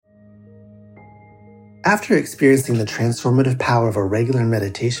After experiencing the transformative power of a regular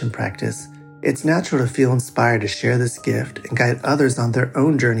meditation practice, it's natural to feel inspired to share this gift and guide others on their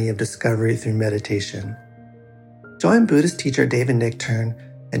own journey of discovery through meditation. Join Buddhist teacher David Nichtern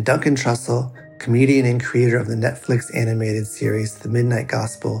and Duncan Trussell, comedian and creator of the Netflix animated series The Midnight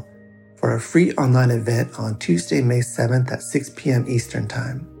Gospel, for a free online event on Tuesday, May 7th at 6 p.m. Eastern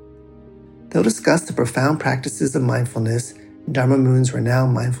Time. They'll discuss the profound practices of mindfulness in Dharma Moon's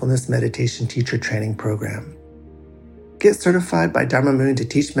renowned mindfulness meditation teacher training program. Get certified by Dharma Moon to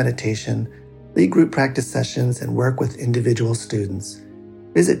teach meditation, lead group practice sessions, and work with individual students.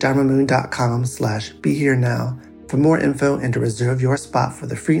 Visit dharmamoon.com/beherenow for more info and to reserve your spot for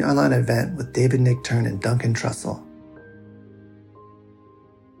the free online event with David Nichtern and Duncan Trussell.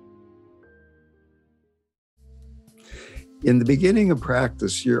 In the beginning of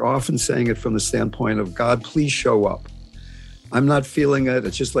practice, you're often saying it from the standpoint of, God, please show up. I'm not feeling it.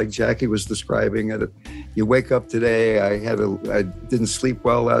 It's just like Jackie was describing it. You wake up today, I didn't sleep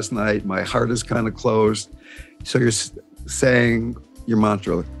well last night. My heart is kind of closed. So you're saying your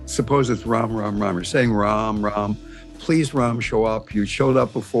mantra. Suppose it's Ram, Ram, Ram. You're saying Ram, Ram. Please, Ram, show up. You showed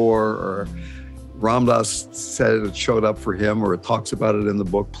up before, or Ramdas said it showed up for him, or it talks about it in the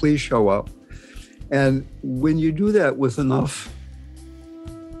book. Please show up. And when you do that with enough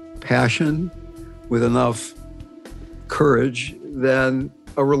passion, with enough courage, then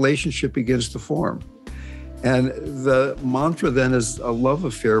a relationship begins to form. And the mantra then is a love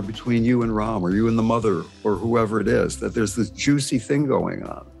affair between you and Ram, or you and the mother, or whoever it is, that there's this juicy thing going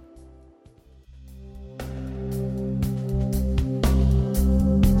on.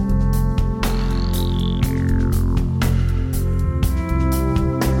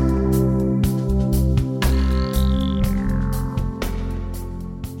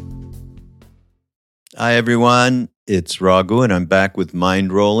 Hi, everyone. It's Raghu, and I'm back with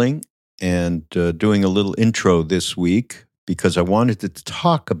Mind Rolling and doing a little intro this week because I wanted to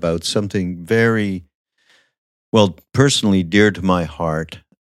talk about something very, well, personally dear to my heart,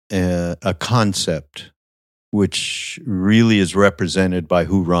 a concept which really is represented by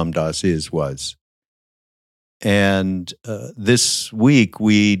who Ram Dass was. And this week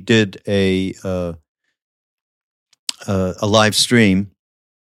we did a live stream.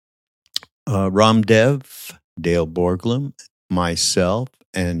 RamDev, Dale Borglum, myself,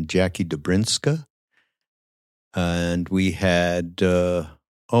 and Jackie Dobrinska. And we had a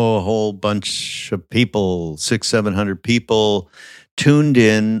whole bunch of people, 600-700 people tuned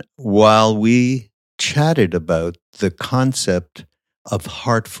in while we chatted about the concept of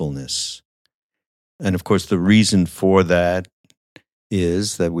heartfulness. And of course, the reason for that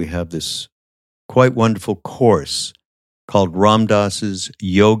is that we have this quite wonderful course called Ram Dass's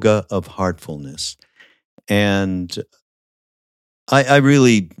Yoga of Heartfulness. And I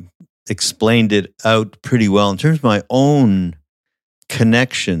really explained it out pretty well in terms of my own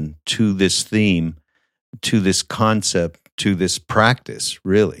connection to this theme, to this concept, to this practice,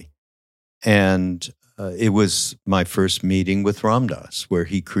 really. And it was my first meeting with Ram Dass, where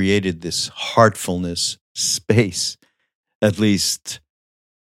he created this heartfulness space. At least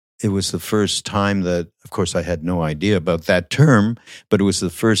it was the first time that, of course, I had no idea about that term, but it was the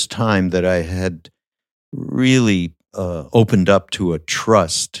first time that I had really opened up to a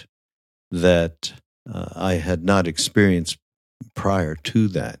trust that I had not experienced prior to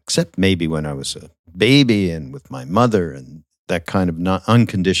that, except maybe when I was a baby and with my mother and that kind of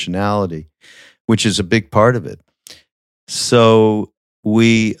unconditionality, which is a big part of it. So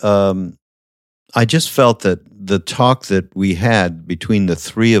I just felt that the talk that we had between the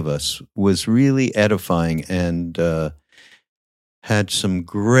three of us was really edifying and had some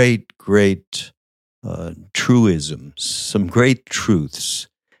great truisms, some great truths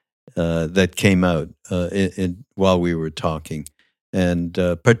that came out while we were talking. And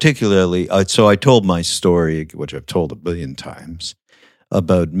particularly, so I told my story, which I've told a billion times,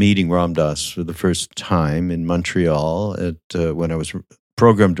 about meeting Ram Dass for the first time in Montreal when I was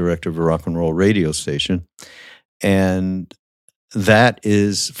program director of a rock and roll radio station. And that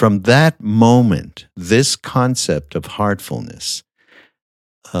is, from that moment, this concept of heartfulness,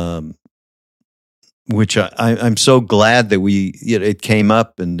 which I'm so glad that it came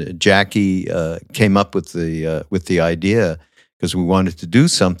up, and Jackie came up with the idea, because we wanted to do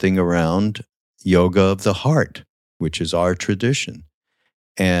something around yoga of the heart, which is our tradition.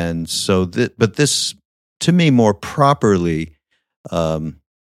 And so, but this, to me, more properly,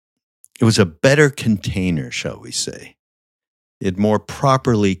 it was a better container, shall we say. It more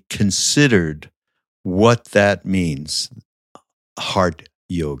properly considered what that means, heart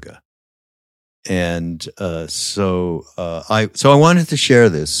yoga. And so I wanted to share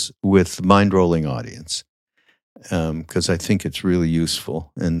this with the Mind Rolling audience because I think it's really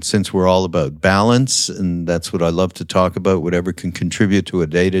useful. And since we're all about balance, and that's what I love to talk about, whatever can contribute to a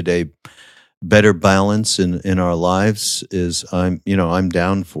day-to-day better balance in our lives is I'm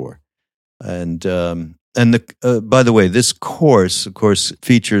down for. And by the way, this course, of course,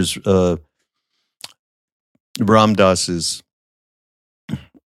 features Ram Dass's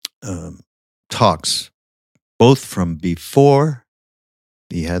talks, both from before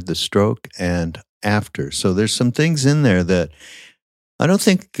he had the stroke and after. So there's some things in there that I don't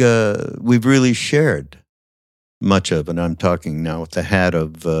think we've really shared much of. And I'm talking now with the hat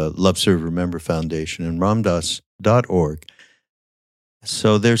of Love, Serve, Remember Foundation and ramdas.org.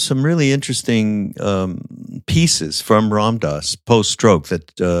 So there's some really interesting pieces from Ram Dass post-stroke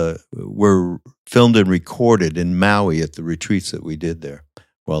that were filmed and recorded in Maui at the retreats that we did there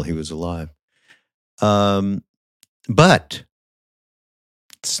while he was alive. But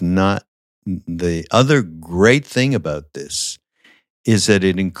it's not. The other great thing about this is that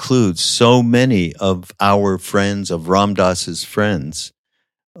it includes so many of our friends, of Ram Dass's friends,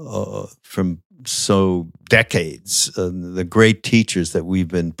 from decades, the great teachers that we've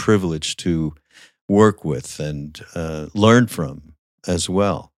been privileged to work with and learn from as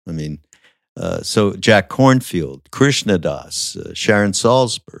well. I mean, so Jack Kornfield, Krishna Das, Sharon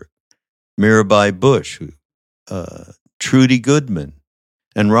Salzberg, Mirabai Bush, Trudy Goodman,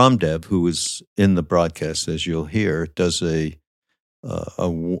 and RamDev, who was in the broadcast, as you'll hear, does to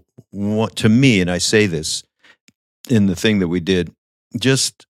me, and I say this in the thing that we did,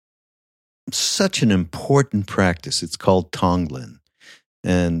 just such an important practice. It's called Tonglen.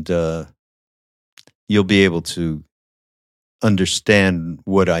 And you'll be able to understand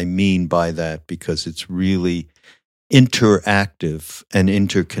what I mean by that because it's really interactive and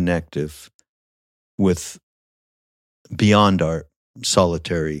interconnective with beyond our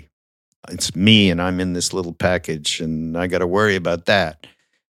solitary. It's me and I'm in this little package and I got to worry about that.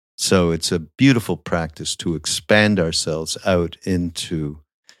 So it's a beautiful practice to expand ourselves out into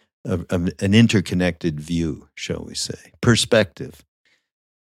an interconnected view, shall we say, perspective.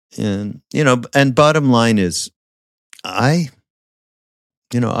 And, and bottom line is, I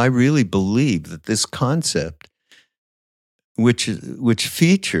really believe that this concept, which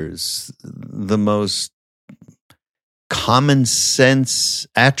features the most common sense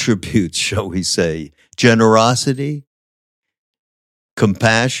attributes, shall we say, generosity,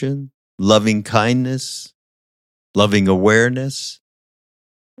 compassion, loving kindness, loving awareness.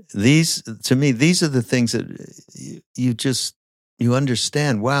 These are the things that you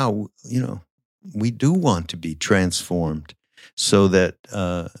understand. Wow, we do want to be transformed so that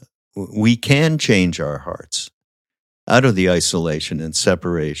we can change our hearts out of the isolation and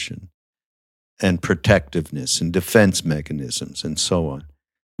separation and protectiveness and defense mechanisms and so on.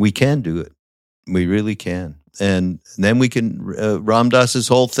 We can do it. We really can. And then we can, Ram Dass's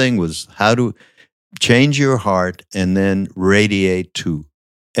whole thing was how to change your heart and then radiate to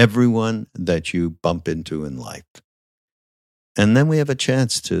everyone that you bump into in life. And then we have a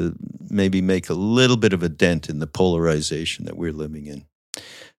chance to maybe make a little bit of a dent in the polarization that we're living in.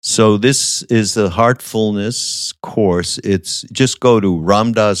 So this is the Heartfulness course. It's just go to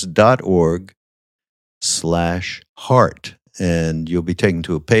ramdas.org/heart, and you'll be taken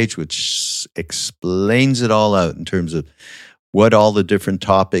to a page which explains it all out in terms of what all the different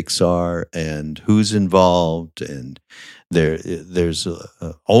topics are and who's involved. And there's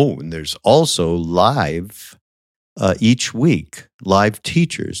also live each week, live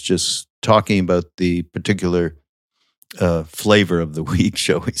teachers just talking about the particular flavor of the week,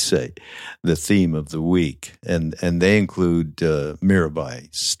 shall we say, the theme of the week. And they include Mirabai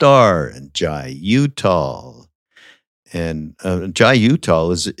Starr and Jai Uttal. And Jai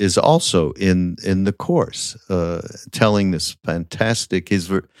Uttal is also in the course, telling this fantastic,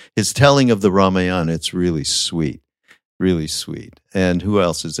 his telling of the Ramayana. It's really sweet, really sweet. And who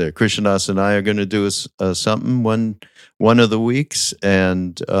else is there? Krishnadas and I are going to do something one of the weeks.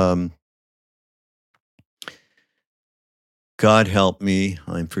 And God help me,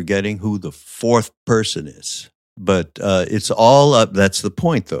 I'm forgetting who the fourth person is. But it's all up. That's the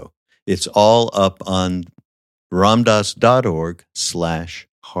point, though. It's all up on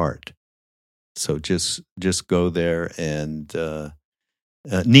ramdas.org/heart. So just go there and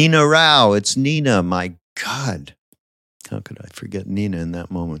Nina Rao, it's Nina, my God. How could I forget Nina in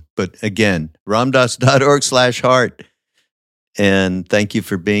that moment? But again, ramdas.org/heart. And thank you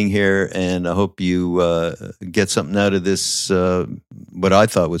for being here. And I hope you get something out of this, what I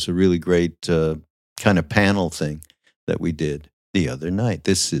thought was a really great kind of panel thing that we did. the other night.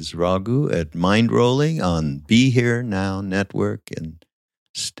 This is Raghu at Mind Rolling on Be Here Now Network, and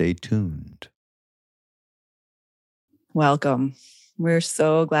stay tuned. Welcome. We're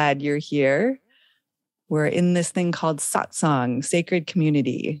so glad you're here. We're in this thing called satsang, sacred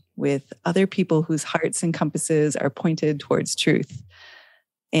community, with other people whose hearts and compasses are pointed towards truth.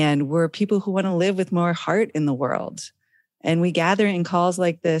 And we're people who want to live with more heart in the world. And we gather in calls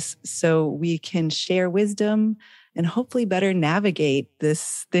like this so we can share wisdom and hopefully better navigate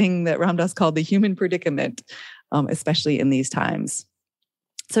this thing that RamDev called the human predicament, especially in these times.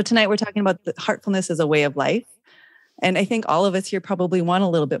 So tonight we're talking about the heartfulness as a way of life. And I think all of us here probably want a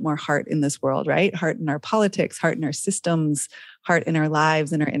little bit more heart in this world, right? Heart in our politics, heart in our systems, heart in our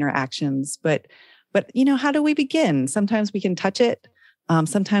lives and our interactions. But how do we begin? Sometimes we can touch it.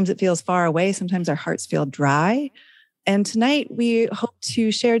 Sometimes it feels far away. Sometimes our hearts feel dry. And tonight we hope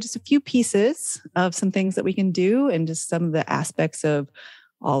to share just a few pieces of some things that we can do and just some of the aspects of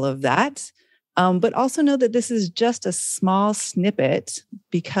all of that. But also know that this is just a small snippet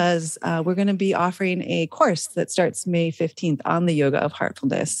because we're going to be offering a course that starts May 15th on the yoga of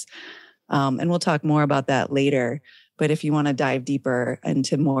heartfulness. And we'll talk more about that later. But if you want to dive deeper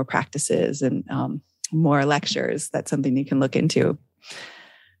into more practices and more lectures, that's something you can look into.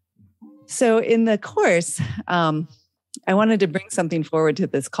 So in the course, I wanted to bring something forward to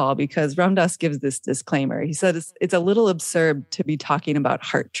this call because RamDev gives this disclaimer. He said it's a little absurd to be talking about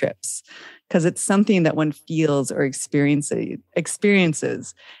heart trips because it's something that one feels or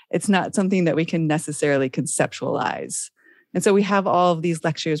experiences. It's not something that we can necessarily conceptualize. And so we have all of these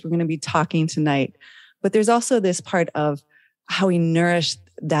lectures we're going to be talking tonight, but there's also this part of how we nourish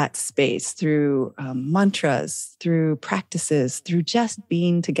that space through mantras, through practices, through just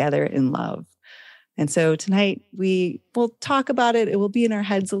being together in love. And so tonight we will talk about it. It will be in our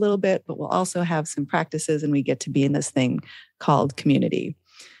heads a little bit, but we'll also have some practices and we get to be in this thing called community.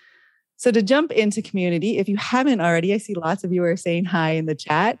 So to jump into community, if you haven't already, I see lots of you are saying hi in the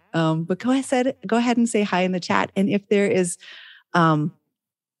chat, but go ahead and say hi in the chat. And if there is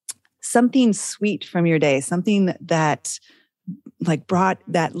something sweet from your day, something that like brought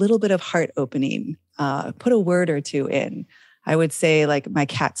that little bit of heart opening, put a word or two in. I would say like my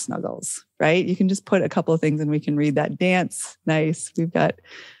cat snuggles, right? You can just put a couple of things and we can read that. Dance, nice. We've got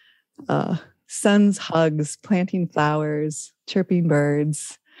sun's hugs, planting flowers, chirping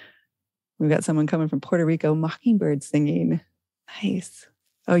birds. We've got someone coming from Puerto Rico, mockingbird singing. Nice.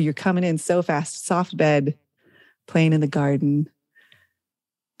 Oh, you're coming in so fast. Soft bed, playing in the garden.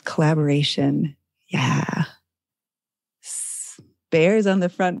 Collaboration. Yeah. Bears on the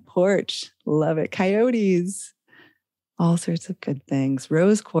front porch. Love it. Coyotes. All sorts of good things.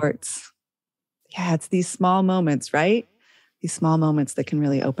 Rose quartz. Yeah, it's these small moments, right? These small moments that can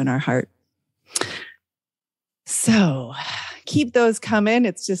really open our heart. So keep those coming.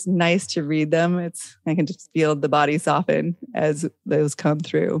 It's just nice to read them. I can just feel the body soften as those come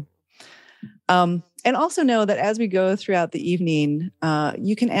through. And also know that as we go throughout the evening,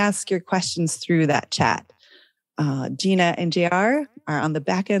 you can ask your questions through that chat. Gina and JR are on the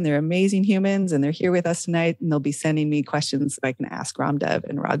back end. They're amazing humans and they're here with us tonight and they'll be sending me questions so I can ask RamDev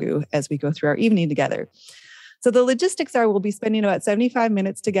and Raghu as we go through our evening together. So the logistics are we'll be spending about 75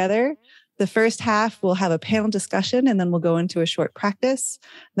 minutes together. The first half we'll have a panel discussion and then we'll go into a short practice.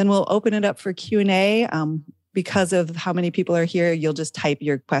 Then we'll open it up for Q&A. Because of how many people are here, you'll just type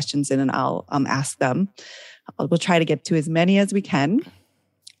your questions in and I'll ask them. We'll try to get to as many as we can.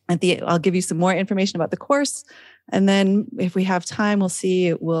 I'll give you some more information about the course. And then if we have time,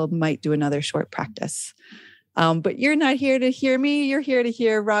 we might do another short practice. But you're not here to hear me. You're here to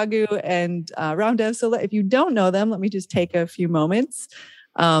hear Raghu and RamDev. So if you don't know them, let me just take a few moments.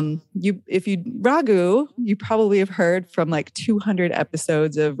 Raghu, you probably have heard from like 200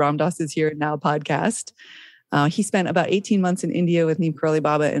 episodes of RamDev is Here Now podcast. He spent about 18 months in India with Neem Karoli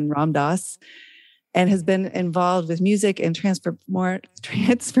Baba and RamDev, and has been involved with music and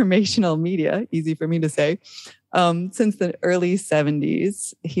transformational media, easy for me to say, since the early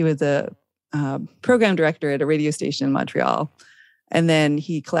 70s. He was a program director at a radio station in Montreal. And then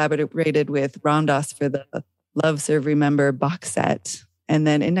he collaborated with RamDev for the Love, Serve, Remember box set. And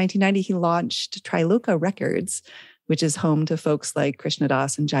then in 1990, he launched Triloka Records, which is home to folks like Krishna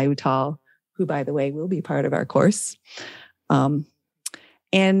Das and Jai Uttal, who, by the way, will be part of our course.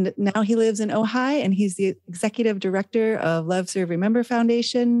 And now he lives in Ojai, and he's the executive director of Love, Serve, Remember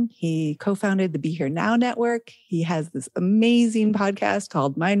Foundation. He co-founded the Be Here Now Network. He has this amazing podcast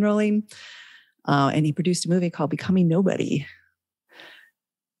called Mind Rolling. And he produced a movie called Becoming Nobody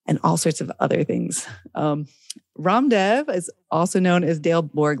and all sorts of other things. RamDev is also known as Dale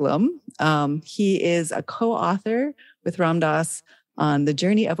Borglum. He is a co-author with Ram Dass on The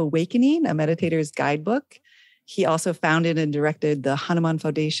Journey of Awakening, a meditator's guidebook. He also founded and directed the Hanuman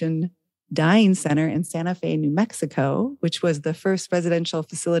Foundation Dying Center in Santa Fe, New Mexico, which was the first residential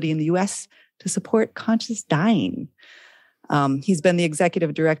facility in the U.S. to support conscious dying. He's been the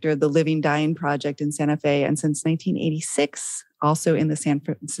executive director of the Living Dying Project in Santa Fe, and since 1986, also in the San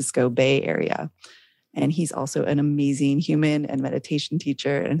Francisco Bay Area. And he's also an amazing human and meditation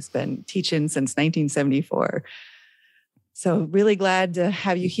teacher and has been teaching since 1974. So really glad to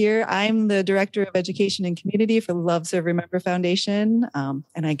have you here. I'm the Director of Education and Community for the Love, Serve, Remember Foundation. And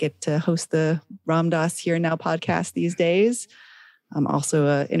I get to host the Ram Dass Here Now podcast these days. I'm also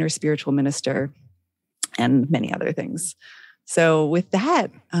an inner spiritual minister and many other things. So with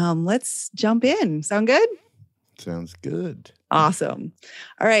that, let's jump in. Sound good? Sounds good. Awesome.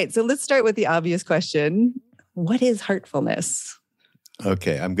 All right. So let's start with the obvious question. What is heartfulness?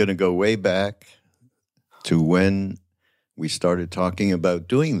 Okay. I'm going to go way back to when we started talking about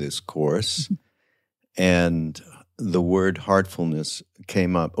doing this course, and the word heartfulness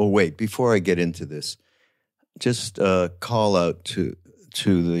came up. Oh, wait, before I get into this, just call out to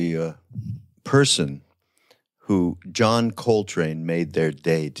the person who John Coltrane made their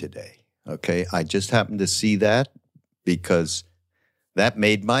day today, okay? I just happened to see that because that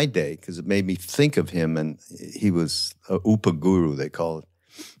made my day, because it made me think of him, and he was a Upa Guru, they call it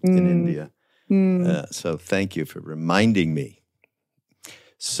in India. So thank you for reminding me.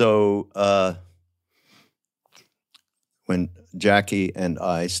 So when Jackie and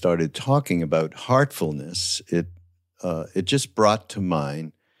I started talking about heartfulness, it just brought to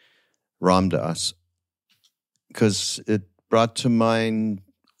mind Ram Dass, because it brought to mind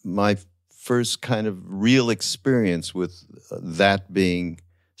my first kind of real experience with that being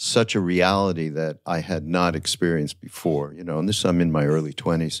such a reality that I had not experienced before. You know, and this, I'm in my early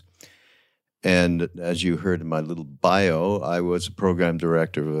 20s. And as you heard in my little bio, I was a program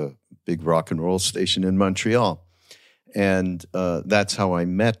director of a big rock and roll station in Montreal. And that's how I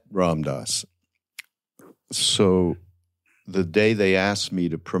met Ram Dass. So the day they asked me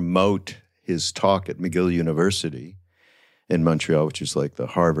to promote his talk at McGill University in Montreal, which is like the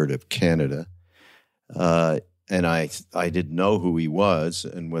Harvard of Canada, and I didn't know who he was.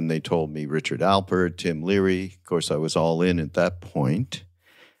 And when they told me Richard Alpert, Tim Leary, of course, I was all in at that point.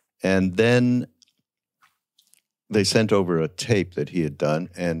 And then they sent over a tape that he had done.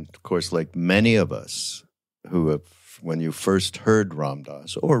 And of course, like many of us who have, when you first heard Ram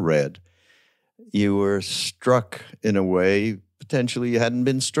Dass or read, you were struck in a way potentially you hadn't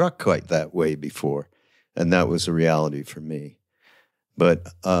been struck quite that way before. And that was a reality for me. But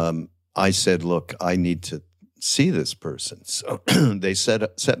I said, look, I need to see this person. So they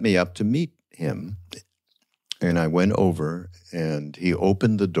set me up to meet him. And I went over, and he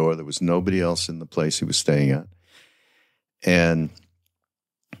opened the door. There was nobody else in the place he was staying at. And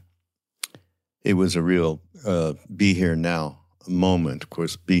it was a real be here now moment. Of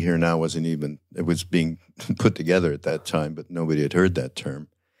course, be here now wasn't even, it was being put together at that time, but nobody had heard that term.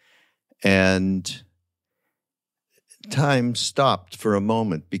 And time stopped for a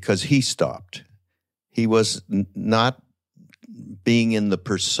moment because he stopped. He was not being in the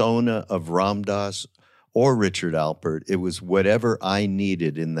persona of Ram Dass or Richard Alpert. It was whatever I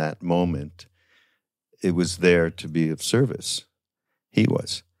needed in that moment. It was there to be of service. He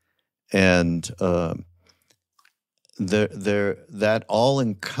was. And that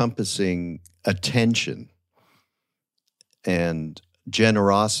all-encompassing attention and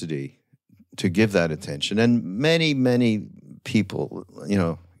generosity to give that attention. And many, many people, you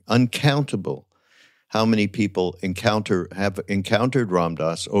know, uncountable how many people have encountered Ram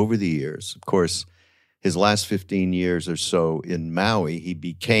Dass over the years. Of course, his last 15 years or so in Maui, he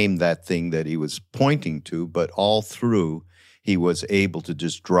became that thing that he was pointing to, but all through, he was able to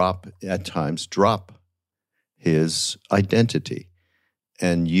just drop his identity.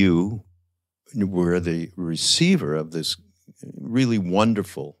 And you were the receiver of this really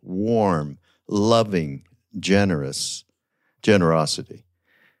wonderful, warm, loving, generosity.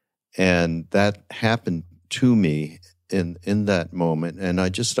 And that happened to me in that moment, and I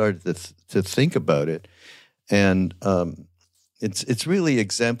just started to think about it, and it's really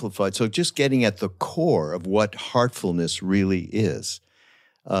exemplified. So just getting at the core of what heartfulness really is.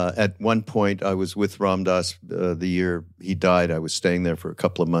 At one point, I was with Ram Dass the year he died. I was staying there for a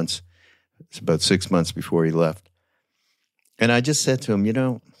couple of months. It's about 6 months before he left, and I just said to him, you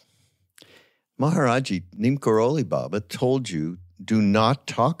know, Maharaji Neem Karoli Baba told you, do not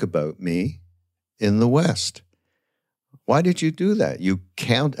talk about me in the West. Why did you do that? You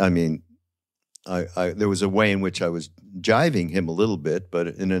can't, I mean, there was a way in which I was jiving him a little bit, but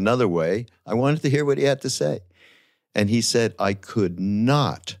in another way, I wanted to hear what he had to say. And he said, I could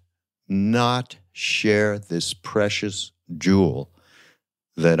not share this precious jewel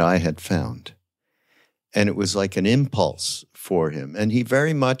that I had found. And it was like an impulse for him. And he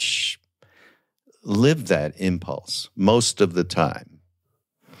very much lived that impulse most of the time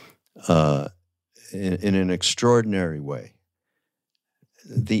in an extraordinary way.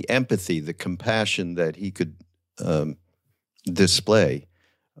 The empathy, the compassion that he could display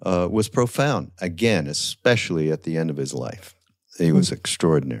was profound. Again, especially at the end of his life. He was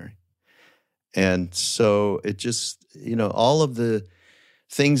extraordinary. And so it just, all of the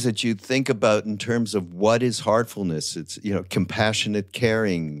things that you think about in terms of what is heartfulness, it's, compassionate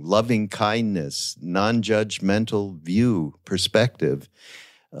caring, loving kindness, non-judgmental view, perspective,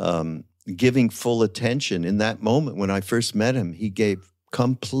 giving full attention. In that moment when I first met him, he gave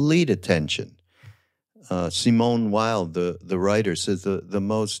complete attention. Simone Weil, the writer, says the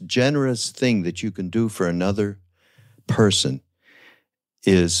most generous thing that you can do for another person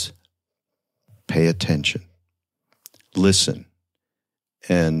is pay attention, listen.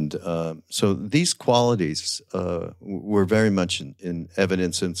 And so these qualities were very much in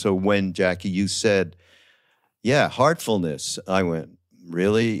evidence. And so when, Jackie, you said, heartfulness, I went,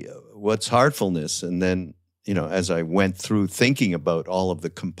 really? What's heartfulness? And then, as I went through thinking about all of the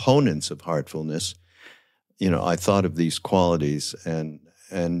components of heartfulness, I thought of these qualities, and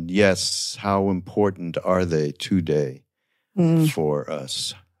yes, how important are they today for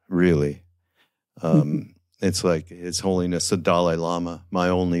us, really? It's like His Holiness the Dalai Lama, my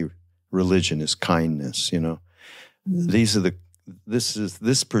only religion is kindness,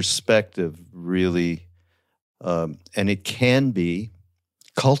 This perspective really, and it can be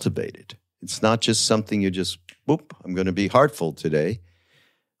cultivated. It's not just something you just, I'm going to be heartful today.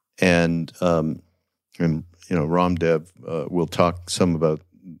 And RamDev will talk some about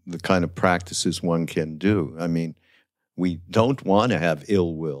the kind of practices one can do. I mean, we don't want to have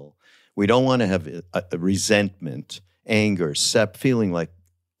ill will. We don't want to have a resentment, anger, feeling like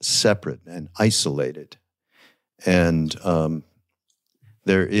separate and isolated. And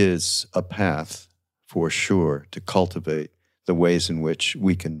there is a path, for sure, to cultivate the ways in which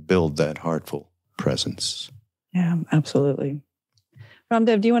we can build that heartful presence. Yeah, absolutely.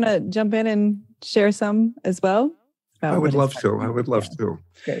 RamDev, do you want to jump in and share some as well? I would love to.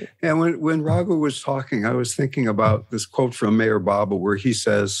 Great. And when Raghu was talking, I was thinking about this quote from Mayor Baba where he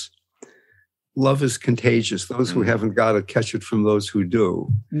says, love is contagious. Those who haven't got it catch it from those who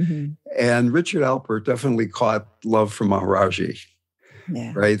do. Mm-hmm. And Richard Alpert definitely caught love from Maharaji.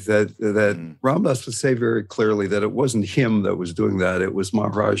 Yeah. Right? That Ramdas would say very clearly that it wasn't him that was doing that. It was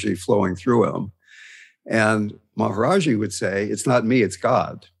Maharaji flowing through him. And Maharaji would say, it's not me, it's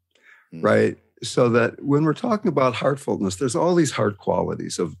God. Right? So that when we're talking about heartfulness, there's all these heart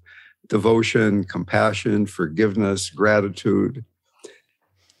qualities of devotion, compassion, forgiveness, gratitude.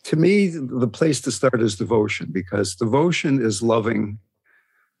 To me, the place to start is devotion, because devotion is loving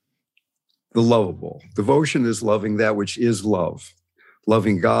the lovable. Devotion is loving that which is love.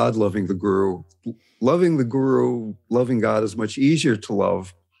 Loving God, loving the Guru. Loving the Guru, loving God is much easier to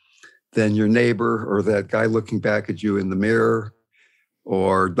love than your neighbor or that guy looking back at you in the mirror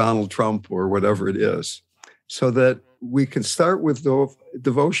or Donald Trump or whatever it is. So that we can start with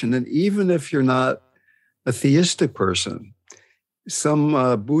devotion. And even if you're not a theistic person, some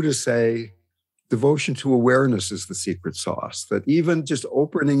Buddhists say devotion to awareness is the secret sauce, that even just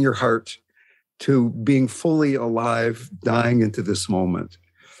opening your heart to being fully alive, dying into this moment.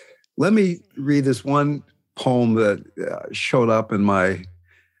 Let me read this one poem that showed up in my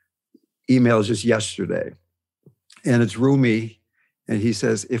email just yesterday. And it's Rumi. And he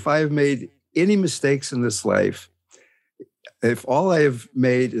says, if I have made any mistakes in this life, if all I have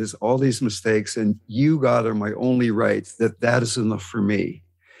made is all these mistakes and you, God, are my only right, that is enough for me.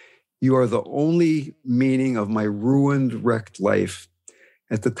 You are the only meaning of my ruined, wrecked life.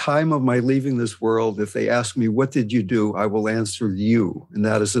 At the time of my leaving this world, if they ask me, what did you do? I will answer you, and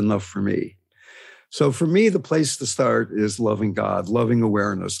that is enough for me. So for me, the place to start is loving God, loving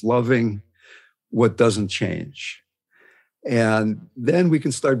awareness, loving what doesn't change. And then we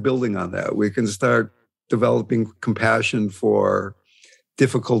can start building on that. We can start developing compassion for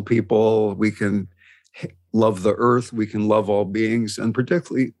difficult people. We can love the earth. We can love all beings. And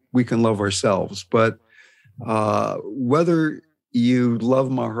particularly, we can love ourselves. But whether you love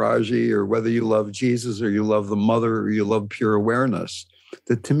Maharaji or whether you love Jesus or you love the mother or you love pure awareness,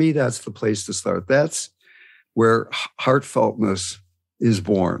 that to me, that's the place to start. That's where heartfeltness is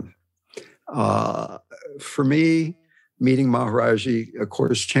born. For me, meeting Maharaji, of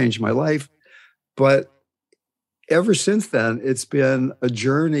course, changed my life. But ever since then, it's been a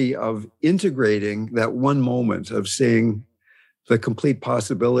journey of integrating that one moment of seeing the complete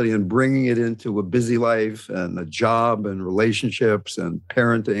possibility and bringing it into a busy life and a job and relationships and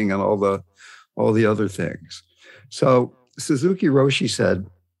parenting and all the other things. So Suzuki Roshi said,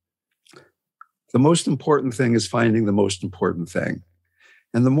 the most important thing is finding the most important thing.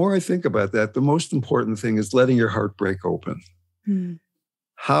 And the more I think about that, the most important thing is letting your heart break open. Mm.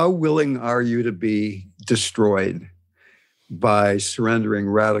 How willing are you to be destroyed by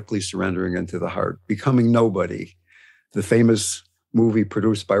radically surrendering into the heart, becoming nobody? The famous movie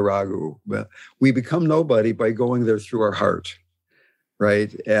produced by Raghu. We become nobody by going there through our heart,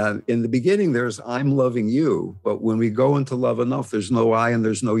 right? And in the beginning, there's I'm loving you. But when we go into love enough, there's no I and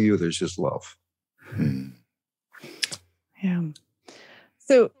there's no you. There's just love. Yeah.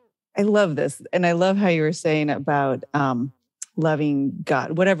 So I love this. And I love how you were saying about loving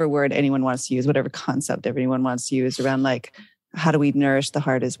God, whatever word anyone wants to use, whatever concept everyone wants to use around like, how do we nourish the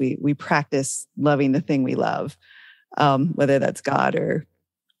heart as we practice loving the thing we love, whether that's God or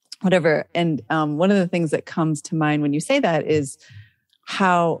whatever. And one of the things that comes to mind when you say that is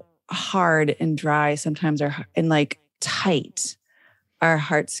how hard and dry sometimes and like tight our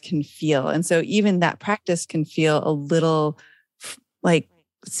hearts can feel. And so even that practice can feel a little like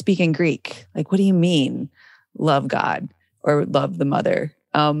speaking Greek. Like, what do you mean love God or love the mother?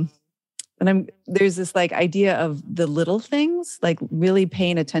 And there's this like idea of the little things, like really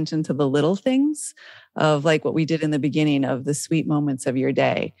paying attention to the little things of like what we did in the beginning of the sweet moments of your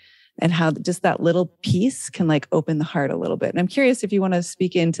day and how just that little piece can like open the heart a little bit. And I'm curious if you want to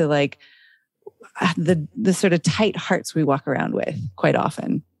speak into like the sort of tight hearts we walk around with quite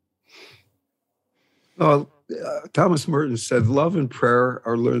often. Well, Thomas Merton said, love and prayer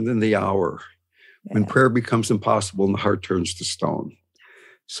are learned in the hour when prayer becomes impossible and the heart turns to stone.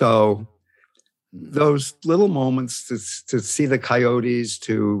 So those little moments to see the coyotes,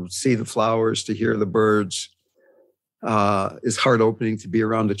 to see the flowers, to hear the birds is heart-opening to be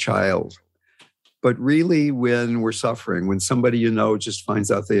around a child. But really, when we're suffering, when somebody you know just finds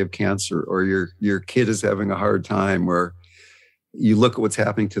out they have cancer, or your kid is having a hard time, or you look at what's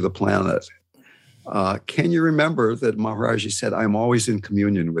happening to the planet, can you remember that Maharaji said, I'm always in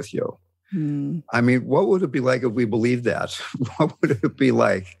communion with you? I mean, what would it be like if we believed that? What would it be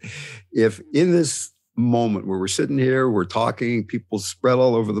like if in this moment where we're sitting here, we're talking, people spread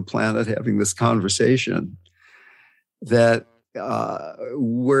all over the planet having this conversation, that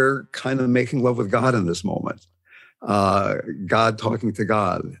we're kind of making love with God in this moment, God talking to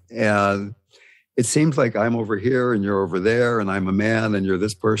God. And it seems like I'm over here and you're over there, and I'm a man and you're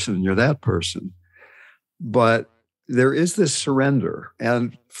this person and you're that person. But there is this surrender.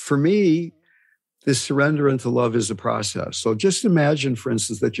 And for me, this surrender into love is a process. So just imagine, for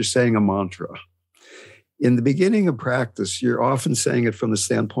instance, that you're saying a mantra. In the beginning of practice, you're often saying it from the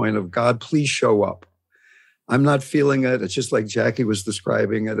standpoint of, God, please show up. I'm not feeling it. It's just like Jackie was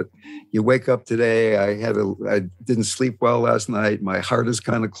describing it. You wake up today, I didn't sleep well last night. My heart is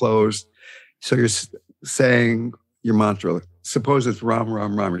kind of closed. So you're saying your mantra. Suppose it's Ram,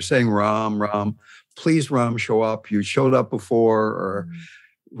 Ram, Ram. You're saying Ram, Ram. Please, Ram, show up. You showed up before, or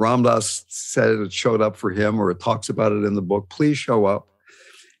Ramdas said it showed up for him, or it talks about it in the book. Please show up.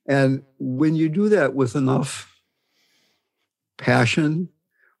 And when you do that with enough passion,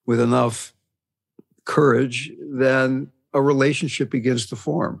 with enough courage, then a relationship begins to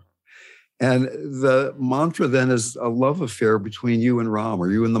form. And the mantra then is a love affair between you and Ram,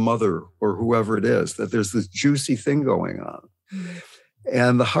 or you and the mother, or whoever it is, that there's this juicy thing going on.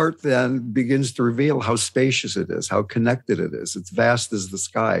 And the heart then begins to reveal how spacious it is, how connected it is. It's vast as the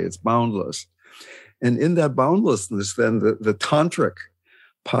sky. It's boundless. And in that boundlessness, then the tantric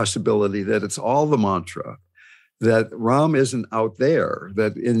possibility that it's all the mantra, that Ram isn't out there,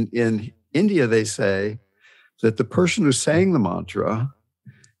 that in India, they say that the person who's saying the mantra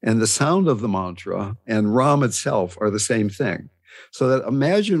and the sound of the mantra and Ram itself are the same thing. So that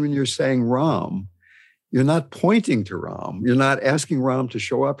imagine when you're saying Ram, you're not pointing to Ram. You're not asking Ram to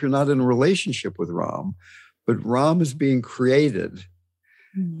show up. You're not in a relationship with Ram, but Ram is being created,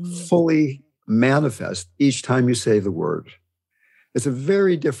 fully manifest each time you say the word. It's a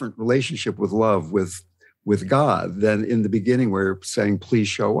very different relationship with love, with God, than in the beginning where you're saying, please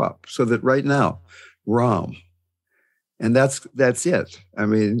show up. So that right now, Ram. And that's it. I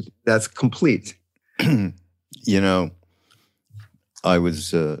mean, that's complete. You know, I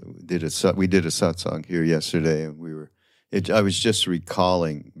was we did a satsang here yesterday, and I was just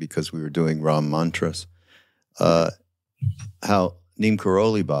recalling, because we were doing Ram mantras, how Neem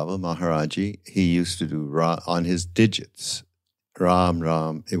Karoli Baba Maharaji, he used to do on his digits, Ram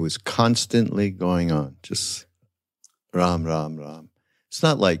Ram. It was constantly going on, just Ram, Ram, Ram. It's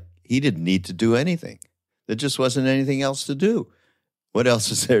not like he didn't need to do anything. There just wasn't anything else to do. What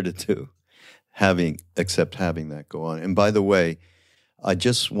else is there to do? Except having that go on. And by the way, I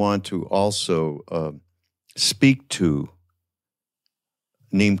just want to also speak to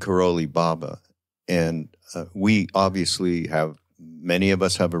Neem Karoli Baba. And we obviously many of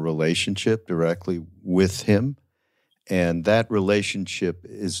us have a relationship directly with him. And that relationship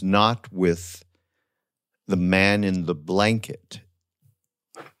is not with the man in the blanket.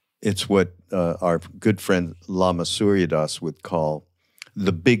 It's what our good friend Lama Suryadas would call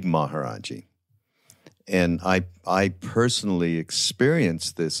the big Maharaji. And I personally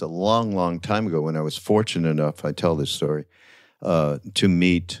experienced this a long, long time ago when I was fortunate enough, I tell this story, to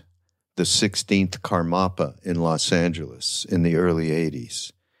meet the 16th Karmapa in Los Angeles in the early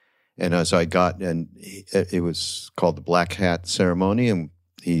 80s. And as I it was called the Black Hat Ceremony, and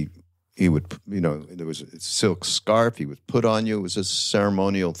he would, there was a silk scarf he would put on you. It was a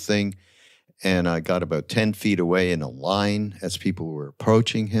ceremonial thing. And I got about 10 feet away in a line as people were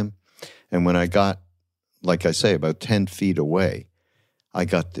approaching him. And when I got, like I say, about 10 feet away, I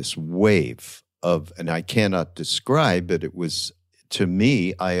got this wave and I cannot describe, but it was, to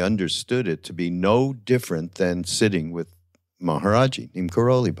me, I understood it to be no different than sitting with Maharaji, Neem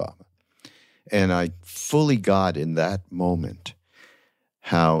Karoli Baba. And I fully got in that moment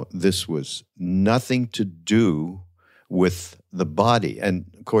how this was nothing to do with the body. And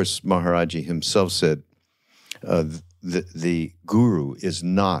of course, Maharaji himself said, the guru is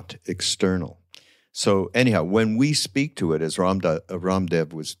not external. So anyhow, when we speak to it, as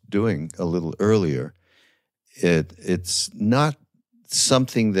RamDev was doing a little earlier, it's not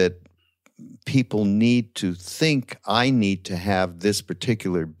something that people need to think I need to have this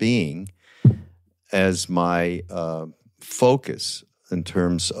particular being as my focus in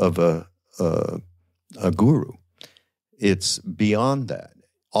terms of a guru. It's beyond that.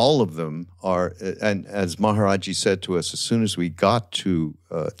 All of them are, and as Maharaji said to us, as soon as we got to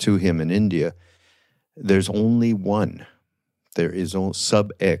him in India, there's only one. There is only,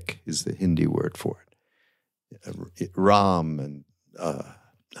 sub-ek is the Hindi word for it. Ram and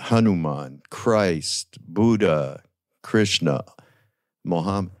Hanuman, Christ, Buddha, Krishna,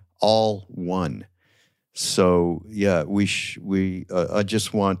 Muhammad, all one. So yeah, I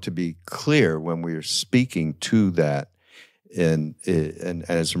just want to be clear when we're speaking to that, and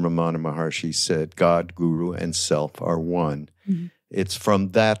as Ramana Maharshi said, God, Guru, and Self are one. Mm-hmm. It's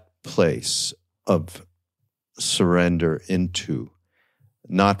from that place of surrender into,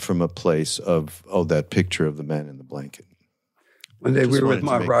 not from a place of that picture of the man in the blanket. One day we were with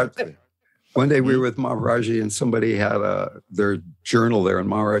Maharaji. One day we were with Maharaji, and somebody had their journal there, and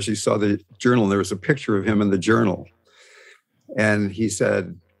Maharaji saw the journal, and there was a picture of him in the journal. And he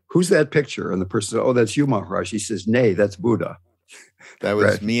said, "Who's that picture?" And the person said, "Oh, that's you, Maharaji." He says, "Nay, that's Buddha." That was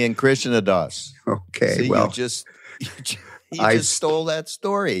right. Me and Krishna Das. Okay, see, well. You just stole that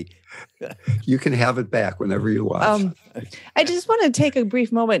story. You can have it back whenever you want. I just want to take a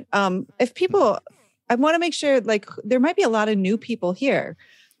brief moment. If people, I want to make sure, like, there might be a lot of new people here.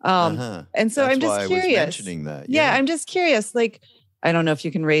 And so That's I'm just why curious. I was mentioning that. Yeah, I'm just curious. Like, I don't know if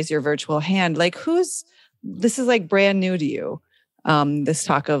you can raise your virtual hand. Like, this is like brand new to you. This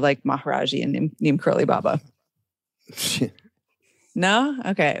talk of like Maharaji and Neem Karoli Baba. No?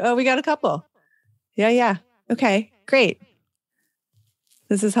 Okay. Oh, we got a couple. Yeah. Okay, great.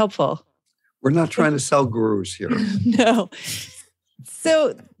 This is helpful. We're not trying to sell gurus here. No.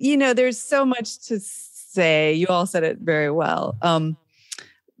 So, there's so much to say. You all said it very well.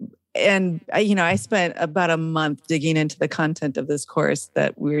 And I spent about a month digging into the content of this course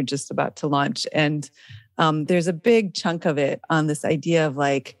that we're just about to launch. And there's a big chunk of it on this idea of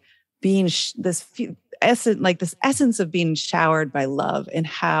like being this essence of being showered by love, and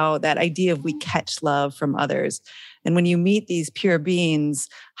how that idea of we catch love from others. And when you meet these pure beings,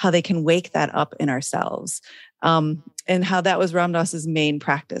 how they can wake that up in ourselves. And how that was Ram Dass's main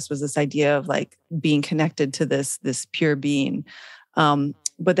practice, was this idea of like being connected to this pure being.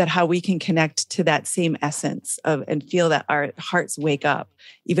 But that how we can connect to that same essence and feel that our hearts wake up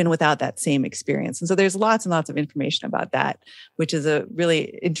even without that same experience. And so there's lots and lots of information about that, which is a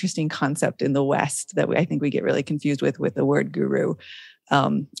really interesting concept in the West that I think we get really confused with the word guru.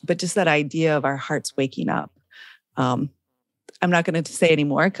 But just that idea of our hearts waking up. I'm not going to say any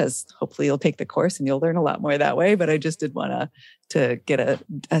more because hopefully you'll take the course and you'll learn a lot more that way. But I just did want to get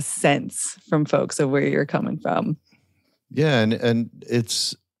a sense from folks of where you're coming from. Yeah, and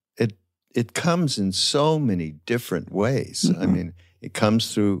it comes in so many different ways. Mm-hmm. I mean, it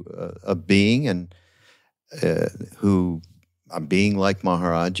comes through a being and a being like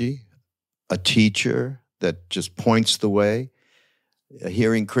Maharaji, a teacher, that just points the way.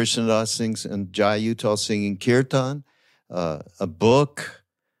 Hearing Krishnadas sings and Jai Uttal singing kirtan, a book.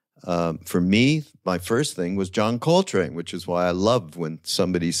 For me, my first thing was John Coltrane, which is why I loved when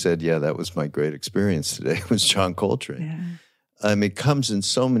somebody said, yeah, that was my great experience today, was John Coltrane. Yeah. It comes in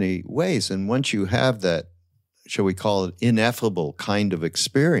so many ways. And once you have that, shall we call it ineffable kind of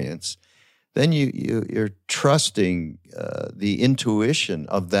experience, then you're trusting the intuition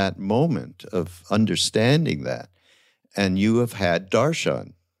of that moment of understanding that. And you have had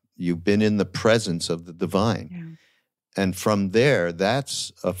darshan. You've been in the presence of the divine. Yeah. And from there,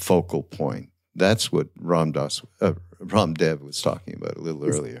 that's a focal point. That's what RamDev was talking about a little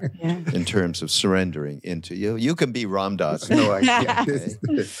earlier in terms of surrendering into you. You can be Ramdas. No, I can't.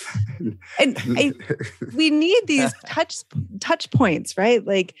 And we need these touch points, right?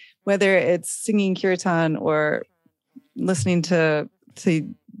 Like whether it's singing kirtan or listening to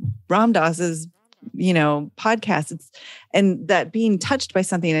Ramdas's, podcast, and that being touched by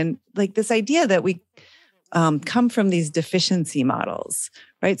something, and like this idea that we come from these deficiency models,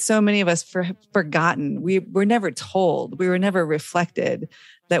 right? So many of us forgotten. We were never told. We were never reflected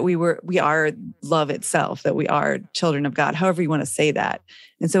that we are love itself, that we are children of God, however you want to say that.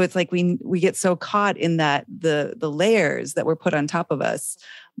 And so it's like we get so caught in that the layers that were put on top of us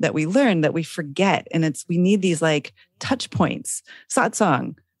that we learn that we forget. And we need these like touch points.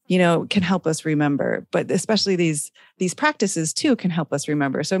 Satsang, can help us remember, but especially these practices too can help us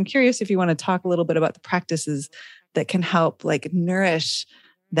remember. So I'm curious if you want to talk a little bit about the practices that can help like nourish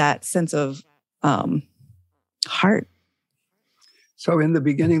that sense of heart. So in the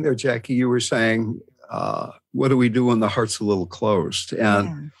beginning there, Jackie, you were saying, what do we do when the heart's a little closed?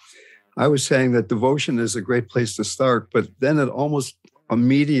 And I was saying that devotion is a great place to start, but then it almost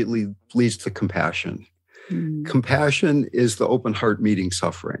immediately leads to compassion. Compassion is the open heart meeting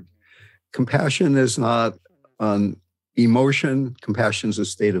suffering. Compassion is not an emotion. Compassion is a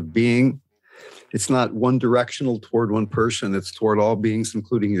state of being. It's not one directional toward one person. It's toward all beings,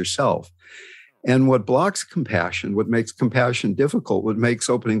 including yourself. And what blocks compassion, what makes compassion difficult, what makes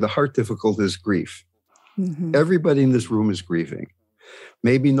opening the heart difficult is grief. Mm-hmm. Everybody in this room is grieving.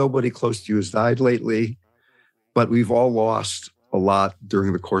 Maybe nobody close to you has died lately, but we've all lost a lot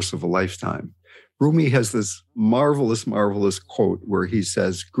during the course of a lifetime. Rumi has this marvelous, marvelous quote where he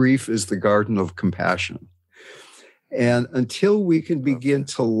says, grief is the garden of compassion. And until we can begin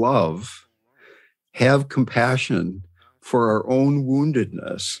to love, have compassion for our own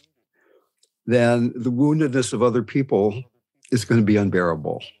woundedness, then the woundedness of other people is going to be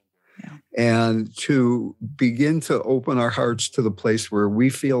unbearable. Yeah. And to begin to open our hearts to the place where we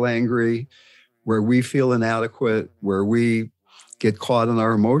feel angry, where we feel inadequate, where we get caught in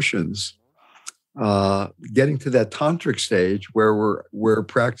our emotions, getting to that tantric stage where we're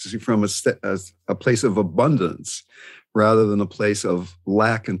practicing from a place of abundance rather than a place of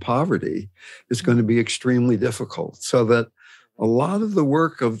lack and poverty is going to be extremely difficult. So that a lot of the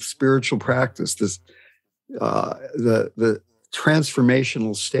work of spiritual practice, the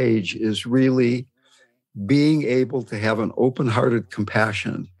transformational stage is really being able to have an open-hearted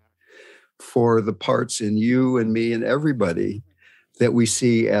compassion for the parts in you and me and everybody that we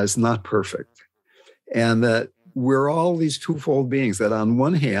see as not perfect. And that we're all these twofold beings, that on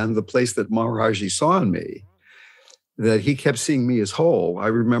one hand, the place that Maharaji saw in me, that he kept seeing me as whole. I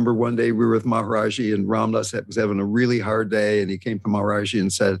remember one day we were with Maharaji and Ramdas was having a really hard day, and he came to Maharaji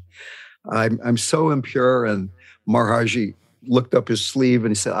and said, I'm so impure. And Maharaji looked up his sleeve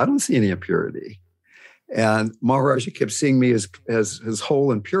and he said, I don't see any impurity. And Maharaji kept seeing me as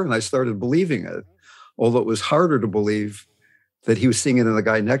whole and pure, and I started believing it, although it was harder to believe that he was seeing it in the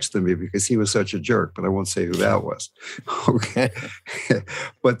guy next to me because he was such a jerk, but I won't say who that was. Okay.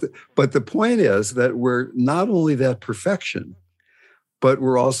 But the point is that we're not only that perfection, but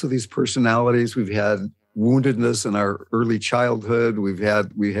we're also these personalities. We've had woundedness in our early childhood.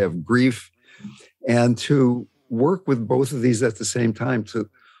 We have grief. And to work with both of these at the same time, to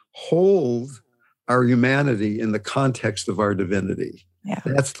hold our humanity in the context of our divinity. Yeah.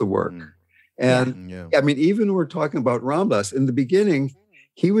 That's the work. And I mean, even when we're talking about Ramdas, in the beginning,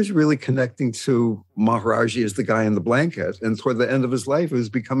 he was really connecting to Maharaji as the guy in the blanket. And toward the end of his life, it was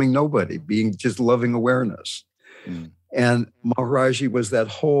becoming nobody, being just loving awareness. And Maharaji was that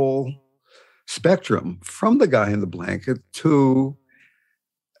whole spectrum from the guy in the blanket to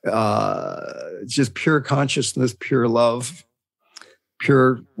just pure consciousness, pure love,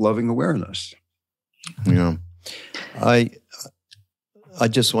 pure loving awareness. Yeah. I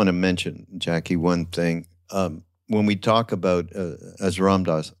just want to mention, Jackie, one thing. When we talk about, as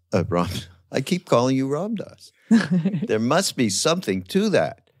Ramdas, I keep calling you Ramdas. There must be something to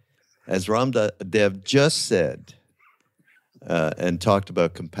that. as RamDev just said, and talked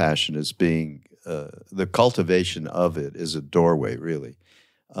about compassion as being the cultivation of it is a doorway, really.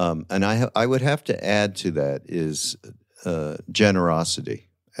 And I would have to add to that is generosity,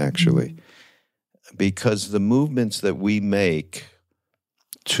 actually, because the movements that we make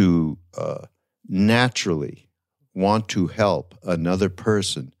to naturally want to help another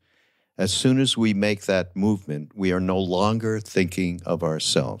person, as soon as we make that movement, we are no longer thinking of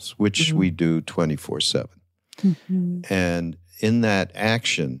ourselves, which we do 24/7. And in that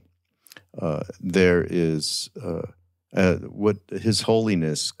action, there is what His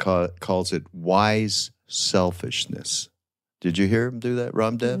Holiness calls it wise selfishness. Did you hear him do that,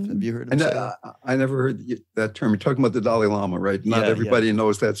 RamDev? Have you heard him say that? I never heard that term. You're talking about the Dalai Lama, right? Not everybody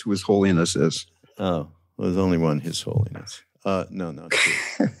knows that's who His Holiness is. Oh, well, there's only one His Holiness. No, not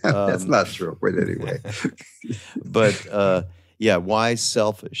true. That's not true, but anyway. But wise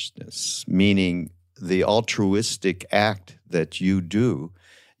selfishness, meaning the altruistic act that you do,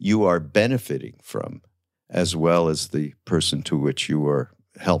 you are benefiting from, as well as the person to which you are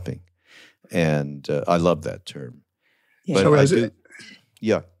helping. And I love that term. Yeah. But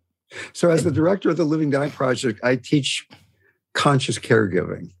So as the director of the Living Dying Project, I teach conscious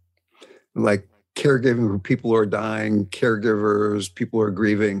caregiving, like caregiving for people who are dying, caregivers, people who are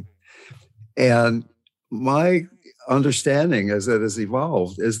grieving. And my understanding as that has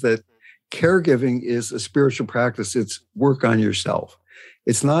evolved is that caregiving is a spiritual practice. It's work on yourself.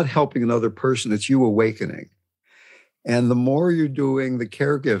 It's not helping another person. It's you awakening. And the more you're doing the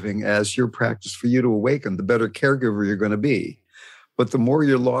caregiving as your practice for you to awaken, the better caregiver you're going to be. But the more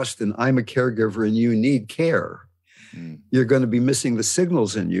you're lost in I'm a caregiver and you need care, you're going to be missing the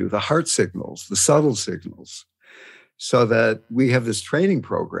signals in you, the heart signals, the subtle signals. So that we have this training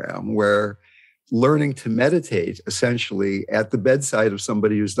program where learning to meditate essentially at the bedside of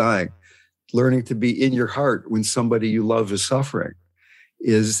somebody who's dying, learning to be in your heart when somebody you love is suffering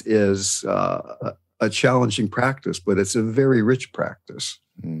is a challenging practice, but it's a very rich practice.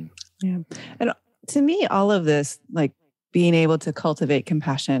 Yeah. And to me, all of this, like being able to cultivate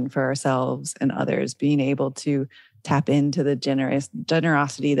compassion for ourselves and others, being able to tap into the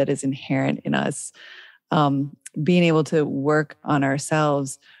generosity that is inherent in us, being able to work on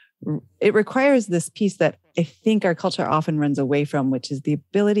ourselves, it requires this piece that I think our culture often runs away from, which is the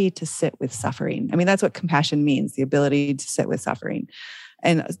ability to sit with suffering. I mean, that's what compassion means, the ability to sit with suffering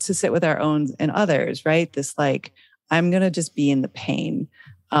and to sit with our own and others, right? This like, I'm going to just be in the pain,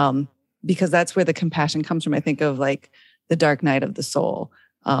 because that's where the compassion comes from. I think of like the dark night of the soul,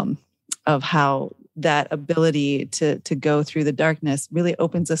 of how that ability to go through the darkness really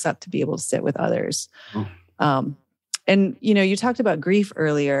opens us up to be able to sit with others. And, you know, you talked about grief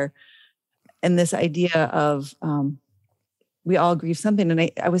earlier and this idea of we all grieve something.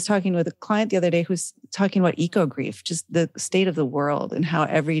 And I was talking with a client the other day who's talking about eco grief, just the state of the world and how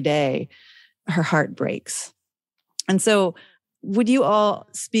every day her heart breaks. And so would you all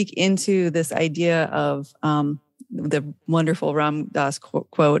speak into this idea of the wonderful Ram Dass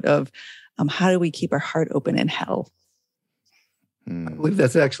quote of how do we keep our heart open in hell? I believe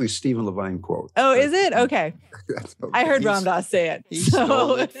that's actually Stephen Levine quote. Oh, is it? Okay. Okay. I heard Ram Dass say it. He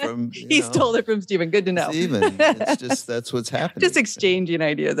stole it from stole it from Stephen. Good to know. Stephen. It's just, that's what's happening. Just exchanging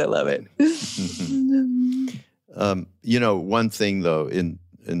ideas. I love it. You know, one thing though, in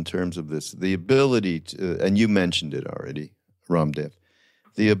terms of this, the ability to, and you mentioned it already, RamDev,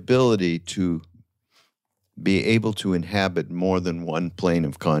 the ability to be able to inhabit more than one plane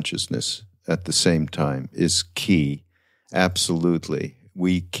of consciousness at the same time is key. Absolutely.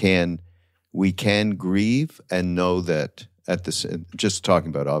 We can grieve and know that just talking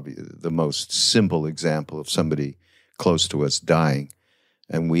about the most simple example of somebody close to us dying,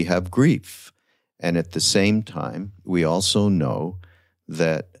 and we have grief. And at the same time, we also know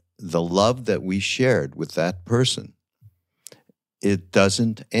that the love that we shared with that person, it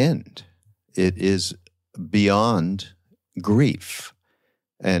doesn't end. It is beyond grief.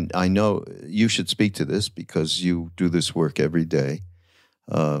 And I know you should speak to this because you do this work every day.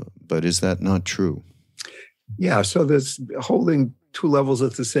 But is that not true? Yeah, so there's holding two levels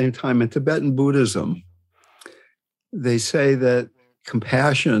at the same time. In Tibetan Buddhism, they say that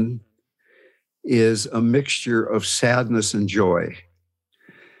compassion is a mixture of sadness and joy.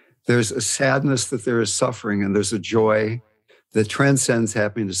 There's a sadness that there is suffering, and there's a joy that transcends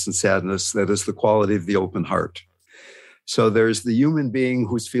happiness and sadness, that is the quality of the open heart. So there's the human being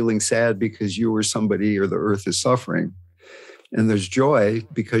who's feeling sad because you or somebody or the earth is suffering. And there's joy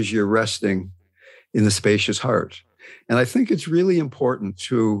because you're resting in the spacious heart. And I think it's really important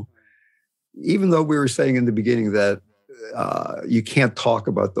to, even though we were saying in the beginning that you can't talk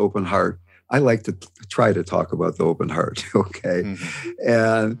about the open heart. I like to try to talk about the open heart, okay? Mm-hmm.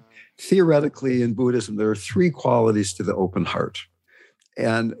 And theoretically in Buddhism, there are 3 qualities to the open heart.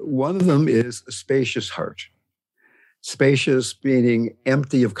 And one of them is a spacious heart. Spacious meaning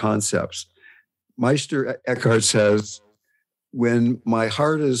empty of concepts. Meister Eckhart says, when my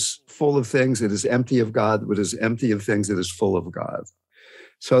heart is full of things, it is empty of God. When it is empty of things, it is full of God.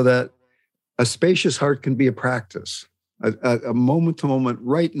 So that a spacious heart can be a practice, a moment-to-moment,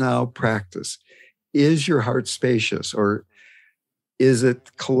 right now practice. Is your heart spacious, or is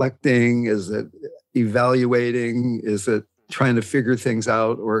it collecting? Is it evaluating? Is it trying to figure things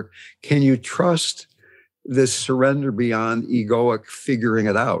out? Or can you trust this surrender beyond egoic figuring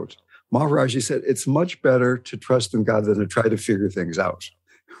it out? Maharaji said, it's much better to trust in God than to try to figure things out,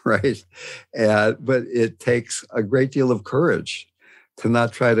 right? But it takes a great deal of courage to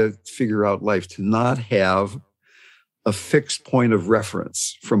not try to figure out life, to not have a fixed point of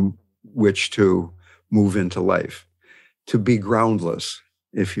reference from which to move into life, to be groundless,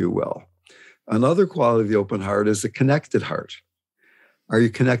 if you will. Another quality of the open heart is a connected heart. Are you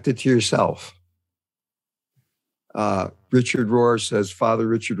connected to yourself? Father Richard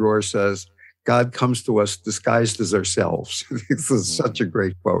Rohr says, God comes to us disguised as ourselves. This is such a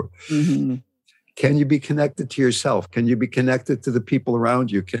great quote. Mm-hmm. Can you be connected to yourself? Can you be connected to the people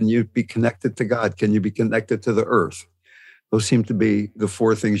around you? Can you be connected to God? Can you be connected to the earth? Those seem to be the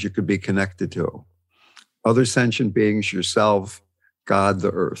 4 things you could be connected to. Other sentient beings, yourself, God,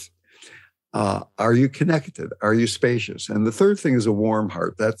 the earth. Are you connected? Are you spacious? And the third thing is a warm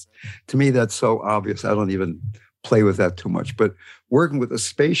heart. To me, that's so obvious. I don't even play with that too much. But working with a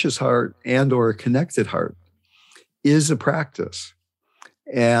spacious heart and or a connected heart is a practice.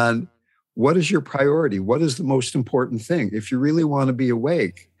 And what is your priority? What is the most important thing? If you really want to be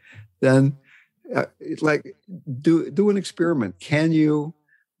awake, then do an experiment. Can you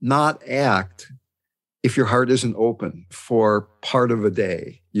not act if your heart isn't open for part of a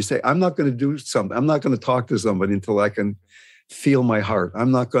day? You say, I'm not going to do something. I'm not going to talk to somebody until I can feel my heart.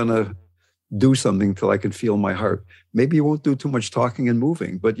 I'm not going to do something until I can feel my heart. Maybe you won't do too much talking and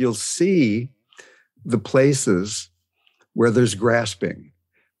moving, but you'll see the places where there's grasping,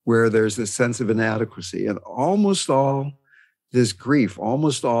 where there's this sense of inadequacy, and almost all this grief,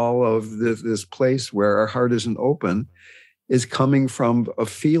 almost all of this place where our heart isn't open is coming from a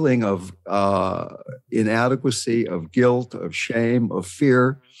feeling of inadequacy, of guilt, of shame, of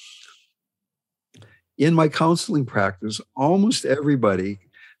fear. In my counseling practice, almost everybody,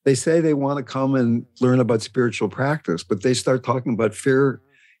 they say they want to come and learn about spiritual practice, but they start talking about fear,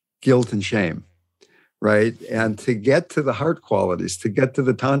 guilt, and shame, right? And to get to the heart qualities, to get to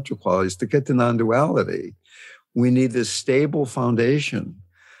the Tantra qualities, to get to non-duality, we need this stable foundation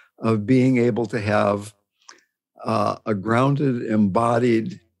of being able to have a grounded,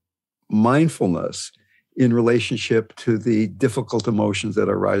 embodied mindfulness in relationship to the difficult emotions that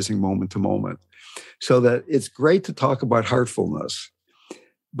are rising moment to moment. So that it's great to talk about heartfulness,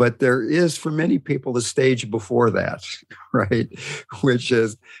 but there is, for many people, a stage before that, right? Which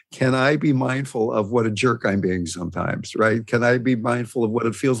is, can I be mindful of what a jerk I'm being sometimes, right? Can I be mindful of what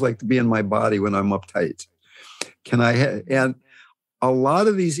it feels like to be in my body when I'm uptight? And a lot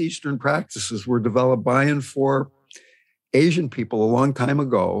of these Eastern practices were developed by and for Asian people a long time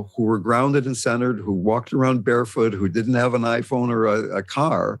ago who were grounded and centered, who walked around barefoot, who didn't have an iPhone or a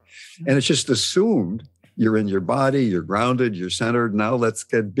car. And it's just assumed you're in your body, you're grounded, you're centered. Now let's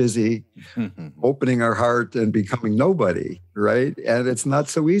get busy opening our heart and becoming nobody, right? And it's not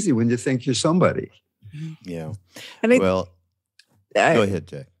so easy when you think you're somebody. Yeah. And go ahead,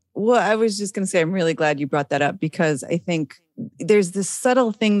 Jack. Well, I was just going to say, I'm really glad you brought that up, because I think there's this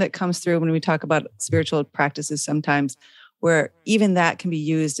subtle thing that comes through when we talk about spiritual practices sometimes, where even that can be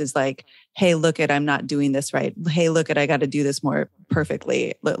used as like, hey, look at, I'm not doing this right. Hey, look at, I got to do this more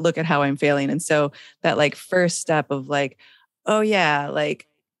perfectly. Look at how I'm failing. And so that like first step of like, oh yeah, like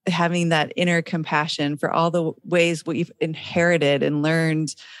having that inner compassion for all the ways we've inherited and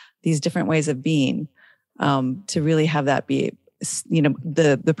learned these different ways of being, to really have that be,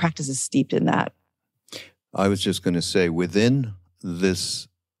 the practice is steeped in that. I was just going to say, within this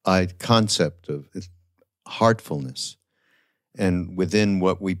concept of heartfulness, and within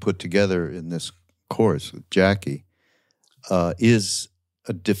what we put together in this course with Jackie, is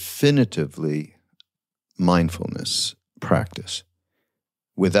a definitively mindfulness practice.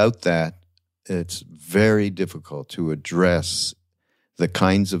 Without that, it's very difficult to address the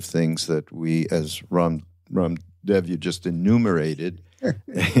kinds of things that we, as RamDev, you just enumerated.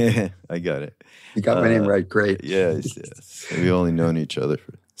 I got it. You got my name right. Great. Yes. We've only known each other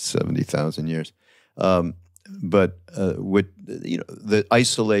for 70,000 years. But with the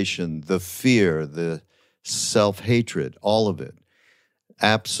isolation, the fear, the self-hatred, all of it,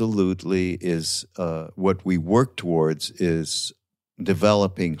 absolutely is what we work towards is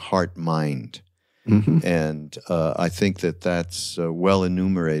developing heart-mind. Mm-hmm. And I think that's well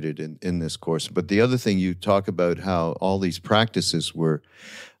enumerated in this course. But the other thing, you talk about how all these practices were,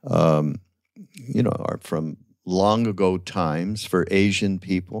 are from long ago times for Asian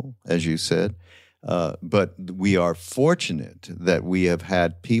people, as you said. But we are fortunate that we have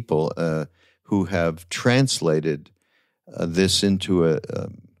had people who have translated this into a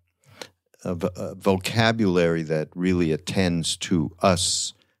vocabulary that really attends to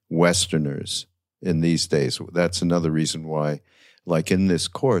us Westerners in these days. That's another reason why, like in this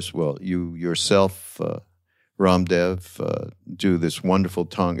course, well, you yourself, RamDev, do this wonderful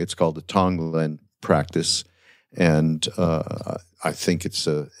Tong. It's called the Tonglen practice. And I think it's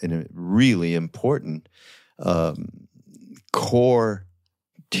a really important core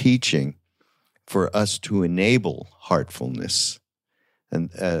teaching for us to enable heartfulness. And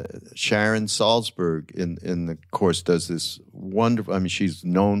Sharon Salzberg in the course does this wonderful, she's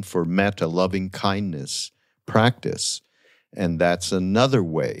known for metta, loving kindness practice. And that's another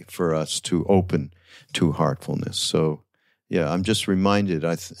way for us to open to heartfulness. So, yeah, I'm just reminded,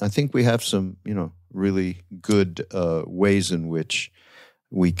 I think we have some, really good ways in which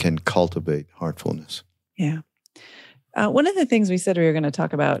we can cultivate heartfulness. Yeah. One of the things we said we were going to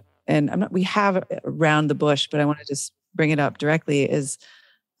talk about, and we have around the bush, but I want to just bring it up directly, is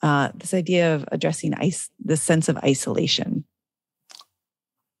this idea of addressing the sense of isolation.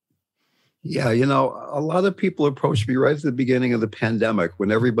 Yeah, a lot of people approached me right at the beginning of the pandemic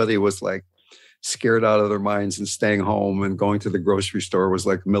when everybody was like scared out of their minds and staying home, and going to the grocery store was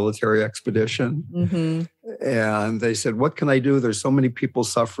like a military expedition. Mm-hmm. And they said, what can I do? There's so many people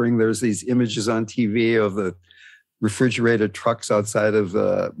suffering. There's these images on TV of the refrigerated trucks outside of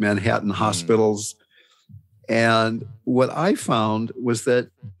the Manhattan hospitals. And what I found was that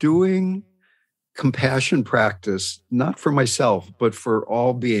doing compassion practice, not for myself, but for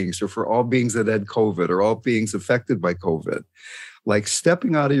all beings, or for all beings that had COVID, or all beings affected by COVID, like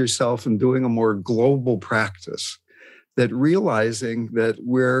stepping out of yourself and doing a more global practice, that realizing that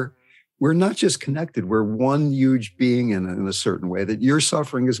we're not just connected, we're one huge being in a certain way, that your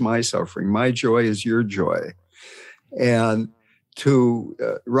suffering is my suffering, my joy is your joy. And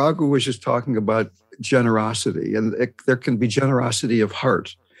Raghu was just talking about generosity, and there can be generosity of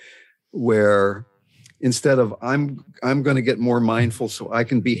heart, where instead of I'm going to get more mindful so I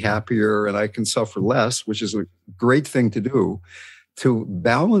can be happier and I can suffer less, which is a great thing to do, to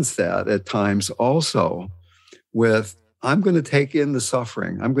balance that at times also with I'm going to take in the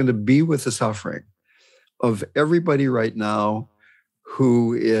suffering. I'm going to be with the suffering of everybody right now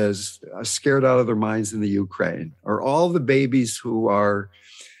who is scared out of their minds in the Ukraine, or all the babies who are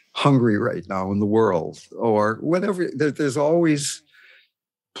hungry right now in the world, or whatever. There's always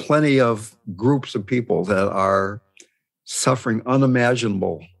plenty of groups of people that are suffering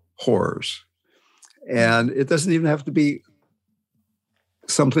unimaginable horrors. And it doesn't even have to be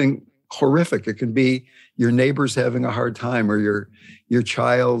something horrific. It can be your neighbor's having a hard time, or your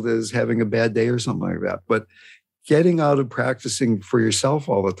child is having a bad day or something like that. But getting out of practicing for yourself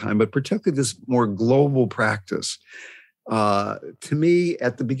all the time, but particularly this more global practice. To me,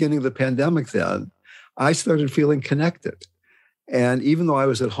 at the beginning of the pandemic then, I started feeling connected. And even though I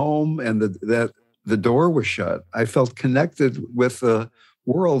was at home and the door was shut, I felt connected with the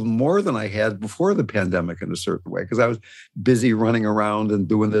world more than I had before the pandemic in a certain way, because I was busy running around and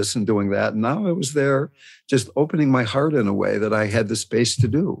doing this and doing that. And now I was there just opening my heart in a way that I had the space to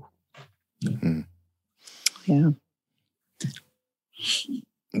do. Mm-hmm. Yeah.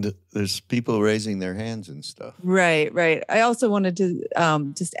 There's people raising their hands and stuff. Right. I also wanted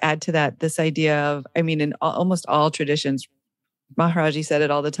to just add to that this idea of, in almost all traditions, Maharaji said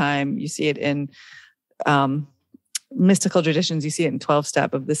it all the time. You see it in mystical traditions. You see it in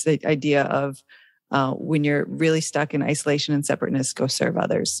 12-step, of this idea of when you're really stuck in isolation and separateness, go serve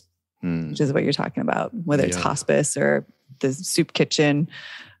others, which is what you're talking about, whether it's hospice or the soup kitchen,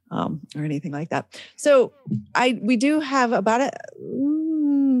 or anything like that. So we do have about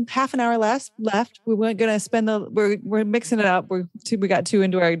half an hour left. We weren't going to spend we're mixing it up. We got 2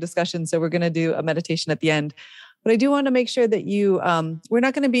 into our discussion, so we're going to do a meditation at the end. But I do want to make sure that you, we're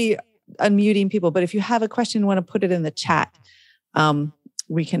not going to be unmuting people, but if you have a question, want to put it in the chat,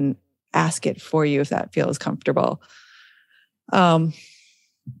 we can ask it for you if that feels comfortable. And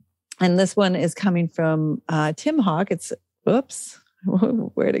this one is coming from Tim Hawk.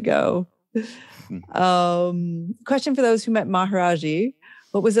 Where'd it go? Question for those who met Maharaji.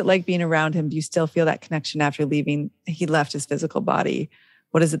 What was it like being around him? Do you still feel that connection after leaving? He left his physical body.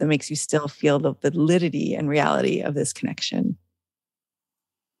 What is it that makes you still feel the validity and reality of this connection?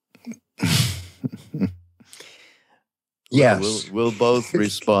 Yes. We'll both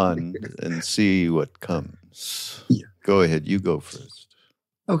respond and see what comes. Yeah. Go ahead. You go first.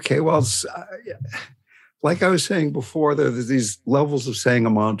 Okay. Well, like I was saying before, there's these levels of saying a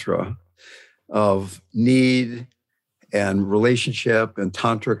mantra of need and relationship and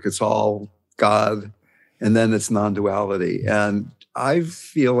tantric. It's all God. And then it's non-duality. And I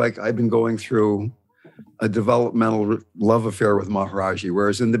feel like I've been going through a developmental love affair with Maharaji,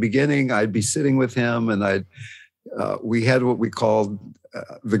 whereas in the beginning, I'd be sitting with him and we had what we called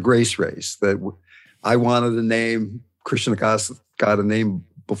the grace race, that I wanted a name, Krishna got a name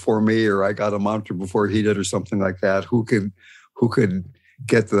before me, or I got a mantra before he did, or something like that. Who could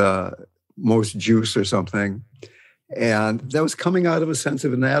get the most juice or something? And that was coming out of a sense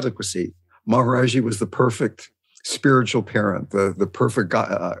of inadequacy. Maharaji was the perfect spiritual parent, the perfect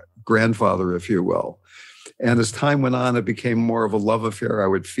grandfather, if you will. And as time went on, it became more of a love affair. I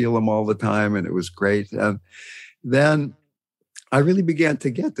would feel him all the time, and it was great. And then I really began to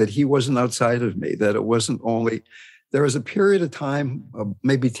get that he wasn't outside of me, that it wasn't only, there was a period of time,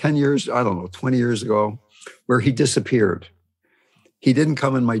 maybe 10 years, 20 years ago, where he disappeared. He didn't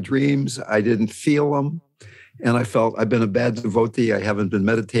come in my dreams. I didn't feel him. And I felt I've been a bad devotee. I haven't been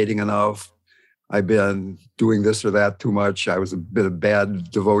meditating enough. I've been doing this or that too much. I was a bit of bad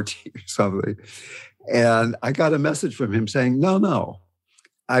devotee or something. And I got a message from him saying, no,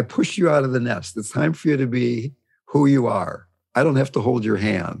 I pushed you out of the nest. It's time for you to be who you are. I don't have to hold your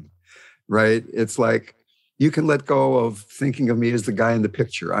hand, right? It's like you can let go of thinking of me as the guy in the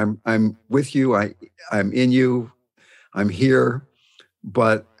picture. I'm with you. I'm in you. I'm here.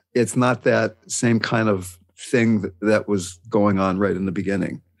 But it's not that same kind of thing that was going on right in the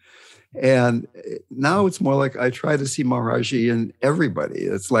beginning. And now it's more like I try to see Maharaji in everybody.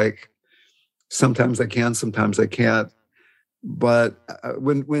 It's like sometimes I can, sometimes I can't. But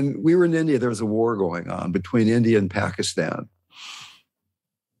when we were in India, there was a war going on between India and Pakistan.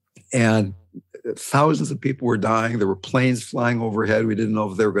 And thousands of people were dying. There were planes flying overhead. We didn't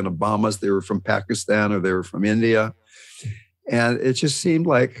know if they were going to bomb us. They were from Pakistan or they were from India. And it just seemed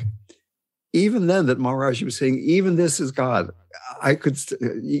like, even then, that Maharaji was saying, even this is God.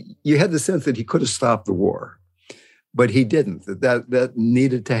 You had the sense that he could have stopped the war, but he didn't, that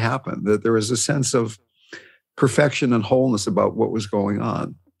needed to happen, that there was a sense of perfection and wholeness about what was going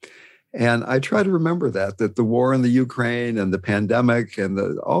on. And I try to remember that the war in the Ukraine and the pandemic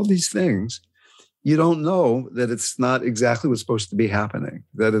and all these things, you don't know that it's not exactly what's supposed to be happening,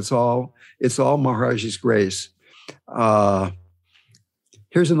 that it's all Maharaji's grace.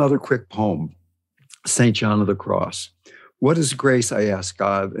 Here's another quick poem, St. John of the Cross. What is grace, I asked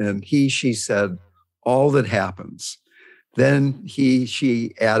God, and she said, all that happens. Then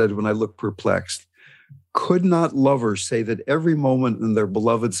she added, when I looked perplexed, could not lovers say that every moment in their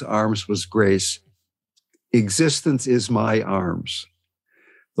beloved's arms was grace? Existence is my arms,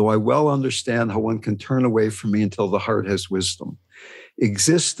 though I well understand how one can turn away from me until the heart has wisdom.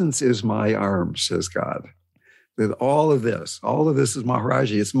 Existence is my arms, says God. That all of this is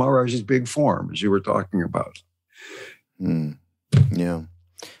Maharaji. It's Maharaji's big form, as you were talking about. Yeah.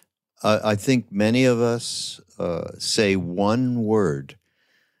 I think many of us say one word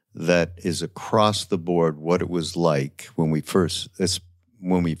that is across the board what it was like when we first,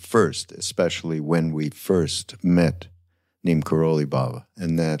 especially when we first met Neem Karoli Baba,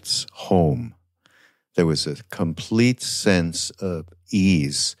 and that's home. There was a complete sense of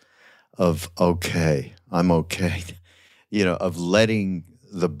ease, of okay, I'm okay, of letting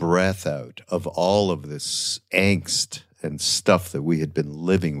the breath out of all of this angst and stuff that we had been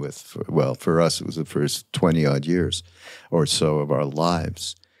living with for us, it was the first 20 odd years or so of our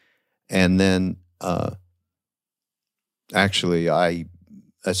lives. And then, actually,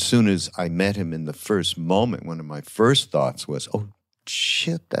 as soon as I met him in the first moment, one of my first thoughts was, oh,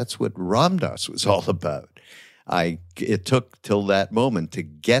 shit, that's what Ram Dass was all about. It took till that moment to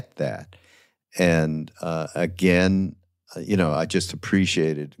get that. And again, I just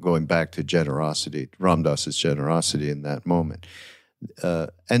appreciated going back to generosity, Ram Dass's generosity in that moment.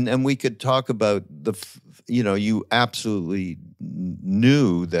 And we could talk about you absolutely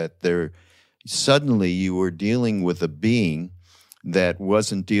knew that suddenly you were dealing with a being that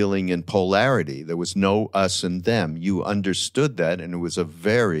wasn't dealing in polarity. There was no us and them. You understood that, and it was a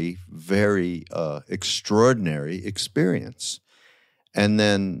very, very extraordinary experience. And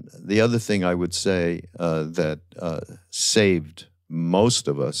then the other thing I would say that saved most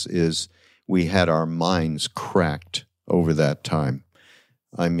of us is we had our minds cracked over that time.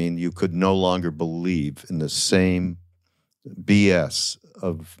 I mean, you could no longer believe in the same BS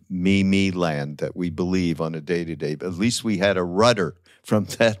of me land that we believe on a day-to-day. But at least we had a rudder from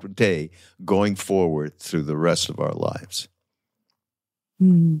that day going forward through the rest of our lives.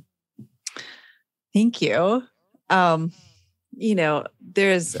 Thank you. There's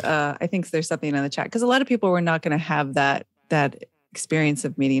I think there's something in the chat because a lot of people were not going to have that experience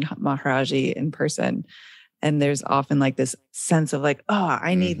of meeting Maharaji in person. And there's often like this sense of like, oh,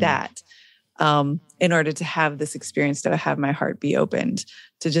 I need that in order to have this experience, to have my heart be opened,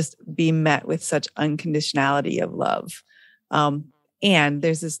 to just be met with such unconditionality of love. And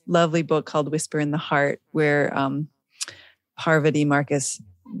there's this lovely book called Whisper in the Heart where Parvati Marcus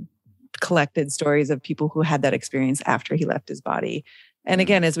collected stories of people who had that experience after he left his body. And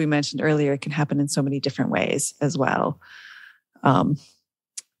again, as we mentioned earlier, it can happen in so many different ways as well.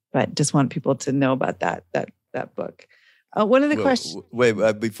 But just want people to know about that book. One of the questions. Wait,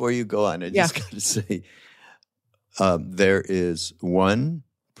 before you go on, I just got to say, there is one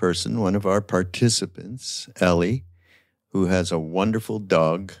person, one of our participants, Ellie, who has a wonderful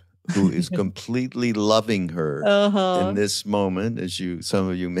dog who is completely loving her in this moment, as some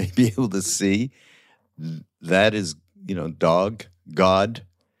of you may be able to see. That is, dog, God.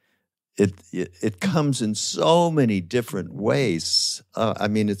 It comes in so many different ways. I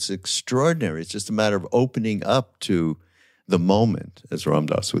mean, it's extraordinary. It's just a matter of opening up to the moment, as Ram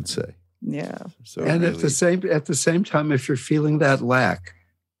Dass would say. Yeah. So and really, at the same time, if you're feeling that lack,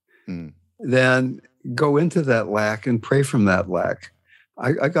 then go into that lack and pray from that lack.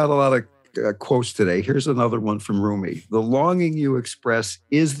 I got a lot of quotes today. Here's another one from Rumi. The longing you express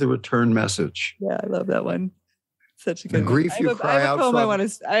is the return message. Yeah, I love that one. Such a good grief one. you cry out from.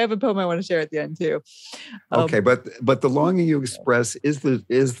 I have a poem I want to share at the end too. Okay, but the longing you express is the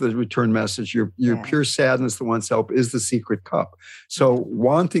return message. Your pure sadness, the one's help, is the secret cup. So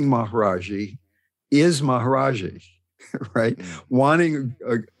wanting Maharaji is Maharaji, right? Wanting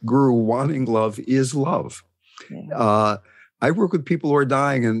a guru, wanting love is love. Yeah. I work with people who are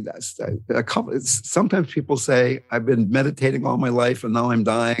dying, and sometimes people say, I've been meditating all my life and now I'm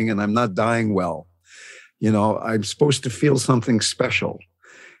dying and I'm not dying well. I'm supposed to feel something special.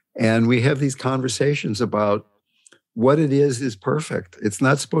 And we have these conversations about what it is perfect. It's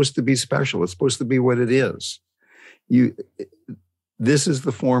not supposed to be special. It's supposed to be what it is. This is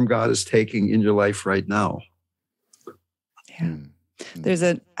the form God is taking in your life right now. Yeah. There's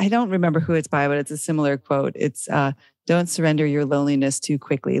I don't remember who it's by, but it's a similar quote. It's, don't surrender your loneliness too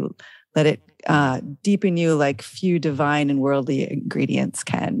quickly. Let it deepen you like few divine and worldly ingredients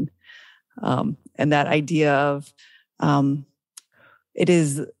can. And that idea of it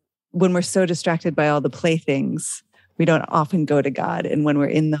is when we're so distracted by all the playthings, we don't often go to God. And when we're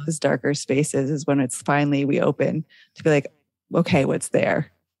in those darker spaces is when it's finally we open to be like, okay, what's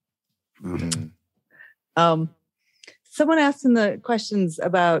there? Someone asked in the questions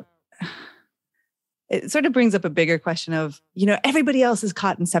about, it sort of brings up a bigger question of, everybody else is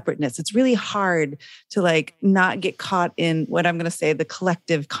caught in separateness. It's really hard to not get caught in what I'm going to say, the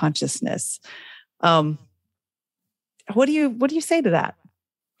collective consciousness. What do you say to that?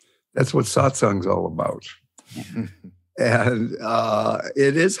 That's what satsang's all about. And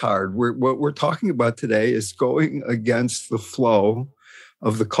it is hard. What we're talking about today is going against the flow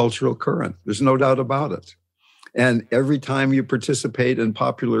of the cultural current. There's no doubt about it. And every time you participate in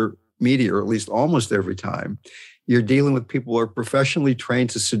popular media, or at least almost every time, you're dealing with people who are professionally trained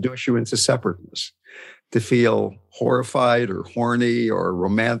to seduce you into separateness, to feel horrified or horny or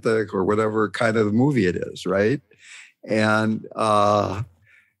romantic or whatever kind of movie it is, right? And the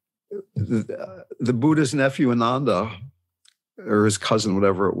Buddha's nephew, Ananda, or his cousin,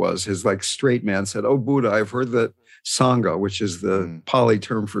 whatever it was, his straight man said, "Oh, Buddha, I've heard that Sangha, which is the Pali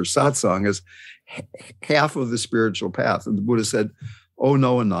term for satsang, is half of the spiritual path." And the Buddha said, "Oh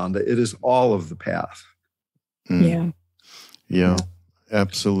no, Ananda, it is all of the path." Yeah,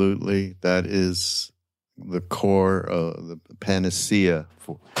 absolutely. That is the core, the panacea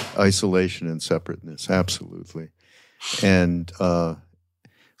for isolation and separateness. Absolutely. And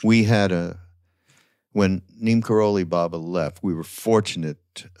we had when Neem Karoli Baba left, we were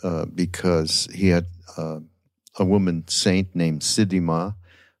fortunate because he had a woman saint named Siddhima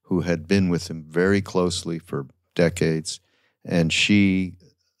who had been with him very closely for decades. And she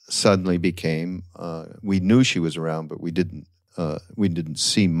suddenly became, we knew she was around, but we didn't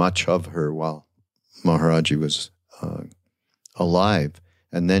see much of her while Maharaji was alive.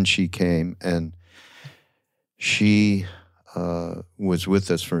 And then she came, and she was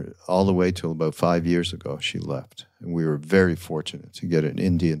with us for all the way till about 5 years ago. She left, and we were very fortunate to get an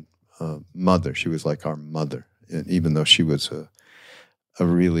Indian mother. She was like our mother, even though she was a a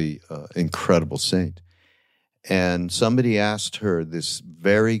really incredible saint. And somebody asked her this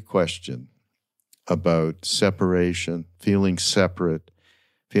very question about separation, feeling separate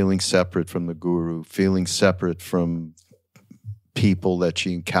from the guru, feeling separate from people that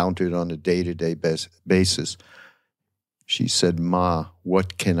she encountered on a day-to-day basis. She said, "Ma,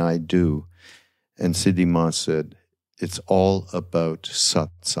 what can I do?" And Siddhi Ma said, "It's all about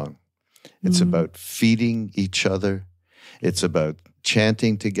satsang. It's about feeding each other. It's about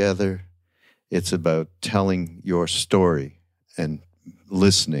chanting together. It's about telling your story and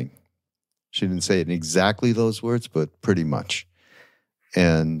listening." She didn't say it in exactly those words, but pretty much.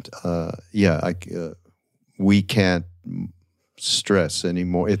 And we can't stress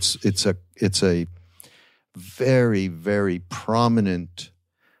anymore. It's a very, very prominent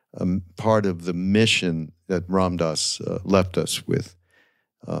part of the mission that Ram Dass left us with.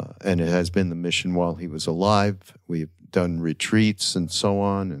 And it has been the mission while he was alive. We've done retreats and so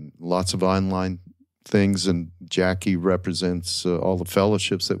on, and lots of online things. And Jackie represents all the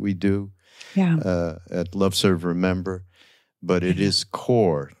fellowships that we do at Love, Serve, Remember. But it is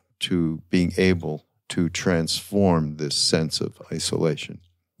core to being able to transform this sense of isolation.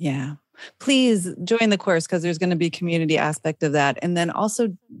 Yeah. Please join the course, because there's going to be a community aspect of that. And then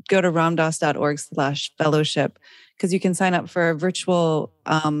also go to ramdass.org/fellowship, because you can sign up for virtual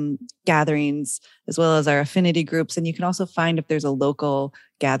gatherings as well as our affinity groups. And you can also find if there's a local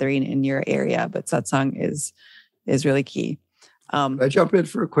gathering in your area. But satsang is really key. I jump in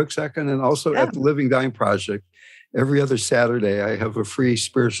for a quick second? And also at the Living Dying Project, every other Saturday, I have a free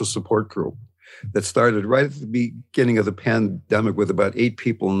spiritual support group that started right at the beginning of the pandemic with about 8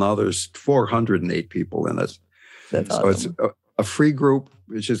 people. And now there's 408 people in it. That's so awesome. It's a free group.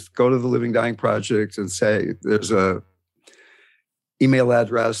 It's just go to the Living Dying Project and say, there's a email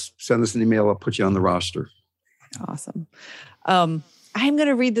address, send us an email, I'll put you on the roster. Awesome. I'm going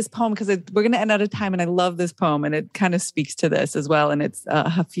to read this poem because we're going to end out of time. And I love this poem, and it kind of speaks to this as well. And it's a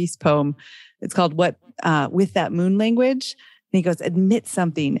Hafiz poem. It's called With That Moon Language. And he goes, "Admit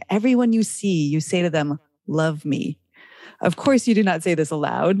something. Everyone you see, you say to them, 'Love me.' Of course, you do not say this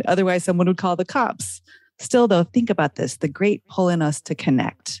aloud. Otherwise, someone would call the cops. Still, though, think about this, the great pull in us to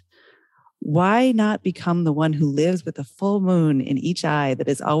connect. Why not become the one who lives with a full moon in each eye that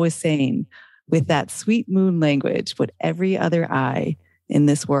is always saying, with that sweet moon language, what every other eye in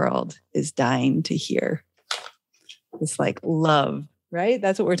this world is dying to hear?" It's like love, right?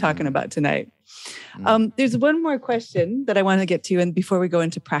 That's what we're talking about tonight. There's one more question that I want to get to, and before we go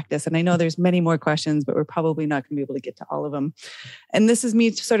into practice, and I know there's many more questions, but we're probably not going to be able to get to all of them. And this is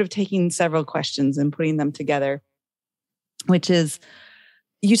me sort of taking several questions and putting them together, which is,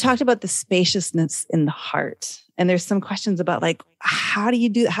 you talked about the spaciousness in the heart. And there's some questions about, like, how do you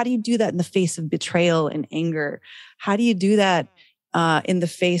do that in the face of betrayal and anger? How do you do that in the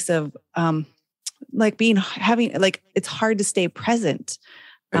face of it's hard to stay present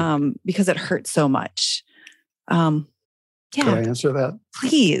because it hurts so much. Can I answer that?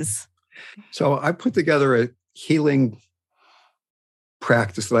 Please. So I put together a healing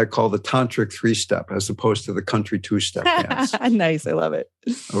practice that I call the Tantric 3-step, as opposed to the country 2-step dance. Nice. I love it.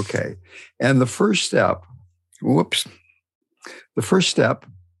 Okay. And the first step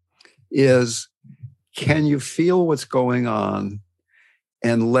is, can you feel what's going on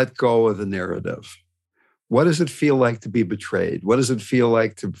and let go of the narrative? What does it feel like to be betrayed? What does it feel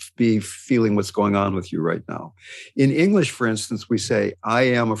like to be feeling what's going on with you right now? In English, for instance, we say, "I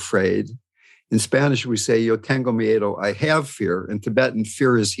am afraid." In Spanish, we say, "Yo tengo miedo," I have fear. In Tibetan,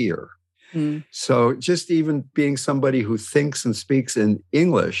 fear is here. So just even being somebody who thinks and speaks in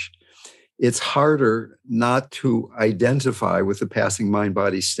English, it's harder not to identify with the passing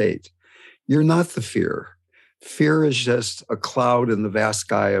mind-body state. You're not the fear. Fear is just a cloud in the vast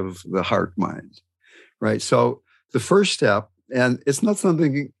sky of the heart-mind, right? So the first step, and it's not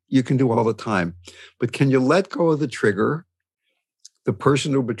something you can do all the time, but can you let go of the trigger, the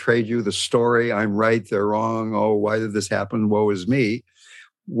person who betrayed you, the story, I'm right, they're wrong, oh, why did this happen, woe is me?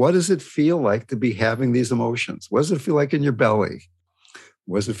 What does it feel like to be having these emotions? What does it feel like in your belly?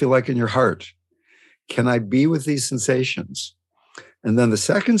 What does it feel like in your heart? Can I be with these sensations? And then the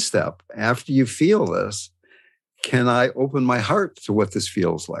second step, after you feel this, can I open my heart to what this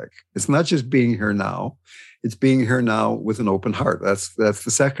feels like? It's not just being here now. It's being here now with an open heart. That's the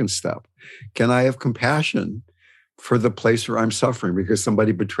second step. Can I have compassion for the place where I'm suffering because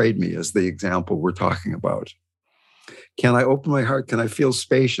somebody betrayed me, as the example we're talking about? Can I open my heart? Can I feel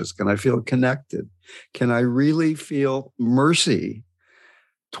spacious? Can I feel connected? Can I really feel mercy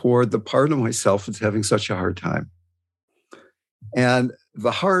toward the part of myself that's having such a hard time? And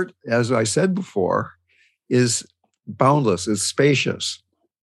the heart, as I said before, is boundless, it's spacious.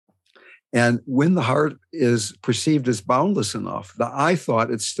 And when the heart is perceived as boundless enough, the I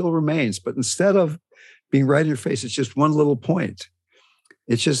thought, it still remains. But instead of being right in your face, it's just one little point.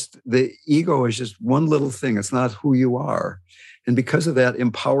 It's just the ego is just one little thing. It's not who you are. And because of that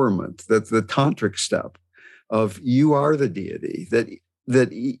empowerment, that the tantric step of you are the deity,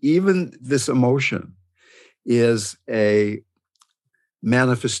 that even this emotion is a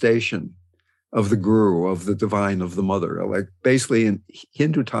manifestation of the guru, of the divine, of the mother. Like basically in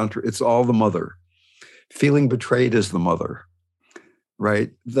Hindu Tantra, it's all the mother. Feeling betrayed is the mother,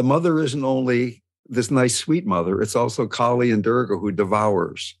 right? The mother isn't only this nice, sweet mother, it's also Kali and Durga who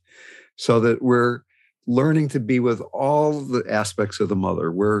devours. So that we're learning to be with all the aspects of the mother.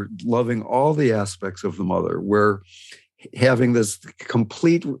 We're loving all the aspects of the mother. We're having this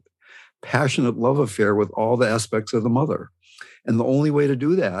complete passionate love affair with all the aspects of the mother. And the only way to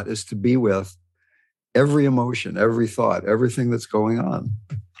do that is to be with every emotion, every thought, everything that's going on.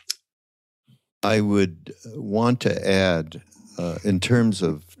 I would want to add, in terms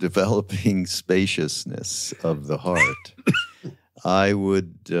of developing spaciousness of the heart, I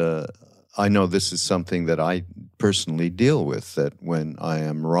know this is something that I personally deal with, that when I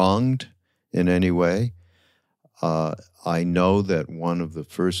am wronged in any way, I know that one of the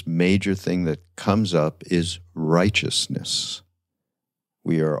first major thing that comes up is righteousness.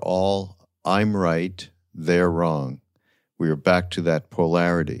 We are all, I'm right, they're wrong. We are back to that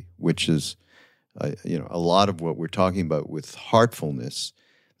polarity, which is, a lot of what we're talking about with heartfulness.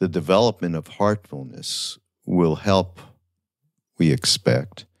 The development of heartfulness will help, we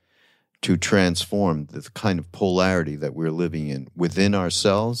expect, to transform the kind of polarity that we're living in within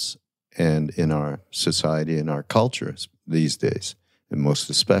ourselves and in our society and our cultures these days, and most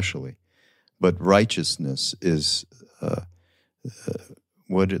especially. But righteousness is,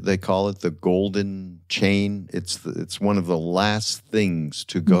 what do they call it? The golden chain. It's one of the last things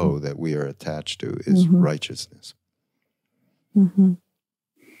to go that we are attached to is righteousness. Mm-hmm.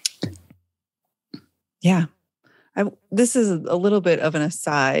 Yeah. This is a little bit of an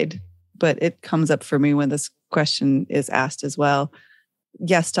aside, but it comes up for me when this question is asked as well.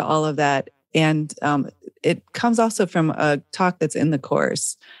 Yes to all of that. And it comes also from a talk that's in the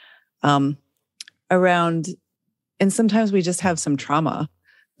course around, and sometimes we just have some trauma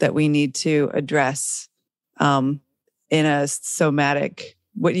that we need to address in a somatic,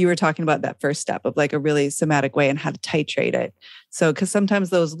 what you were talking about, that first step of like a really somatic way and how to titrate it. So, because sometimes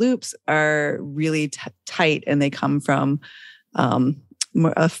those loops are really tight and they come from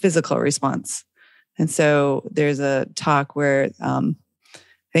a physical response. And so there's a talk where I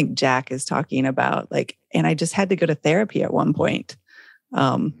think Jack is talking about like, and I just had to go to therapy at one point.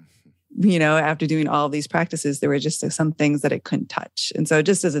 After doing all of these practices, there were just some things that it couldn't touch. And so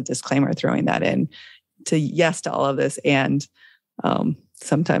just as a disclaimer, throwing that in to yes to all of this. And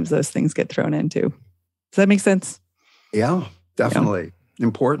sometimes those things get thrown into. Does that make sense? Yeah, definitely. Yeah.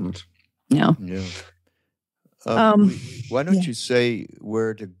 Important. Yeah. Why don't you say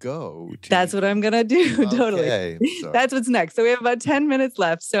where to go? That's what I'm going to do. Okay. Totally. That's what's next. So we have about 10 minutes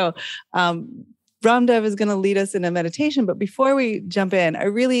left. So RamDev is going to lead us in a meditation. But before we jump in, I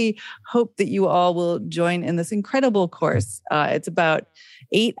really hope that you all will join in this incredible course. It's about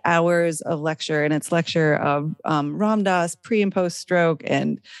 8 hours of lecture, and it's lecture of Ram Dass pre and post stroke,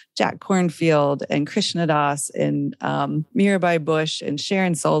 and Jack Kornfield and Krishna Das and Mirabai Bush and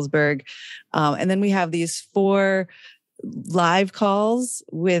Sharon Salzberg. And then we have these 4 live calls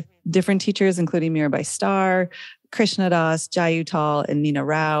with different teachers, including Mirabai Starr, Krishna Das, Jai Uttal, and Nina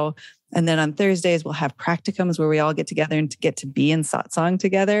Rao. And then on Thursdays, we'll have practicums where we all get together and get to be in satsang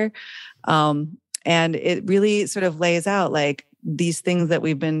together. And it really sort of lays out like these things that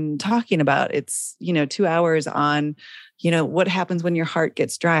we've been talking about. It's, 2 hours on, what happens when your heart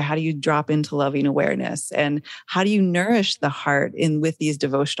gets dry? How do you drop into loving awareness? And how do you nourish the heart with these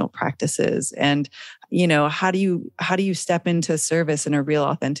devotional practices? And, how do you step into service in a real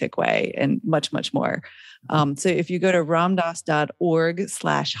authentic way, and much, much more. So if you go to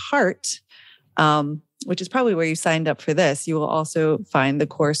ramdas.org/heart, which is probably where you signed up for this, you will also find the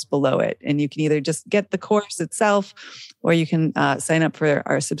course below it. And you can either just get the course itself, or you can sign up for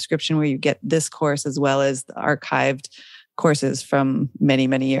our subscription where you get this course as well as the archived courses from many,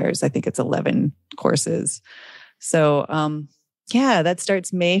 many years. I think it's 11 courses. So that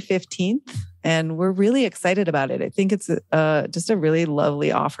starts May 15th. And we're really excited about it. I think it's just a really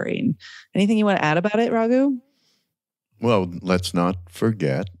lovely offering. Anything you want to add about it, Raghu? Well, let's not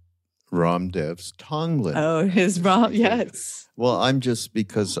forget RamDev's Tonglen. Oh, his Ram, yes. Well,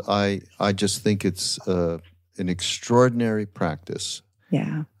 because I just think it's an extraordinary practice.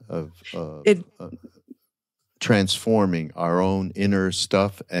 Yeah. Of transforming our own inner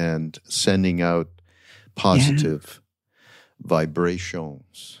stuff and sending out positive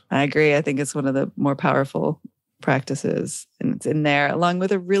vibrations. I agree. I think it's one of the more powerful practices, and it's in there along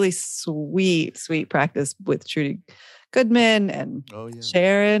with a really sweet practice with Trudy Goodman and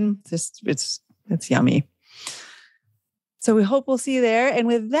Sharon. Just it's yummy. So we hope we'll see you there. And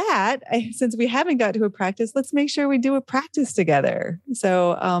with that, since we haven't got to a practice, let's make sure we do a practice together.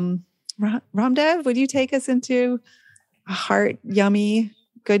 So RamDev, would you take us into a heart yummy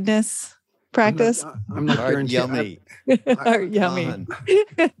goodness practice? I'm not guaranteeing Heart yummy.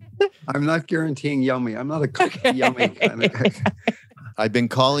 I'm not guaranteeing yummy. I'm not a cookie yummy kind of guy. I've been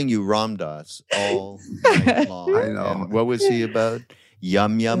calling you Ramdas all night long. I know. And what was he about?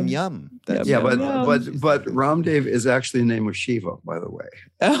 Yum, yum, yum. But RamDev is actually the name of Shiva, by the way.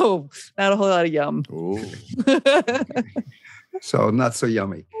 Oh, not a whole lot of yum. Oh. So not so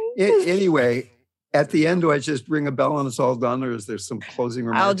yummy. Anyway, at the end, do I just ring a bell and it's all done, or is there some closing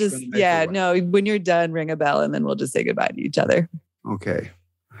remarks? I'll just, when you're done, ring a bell and then we'll just say goodbye to each other. Okay.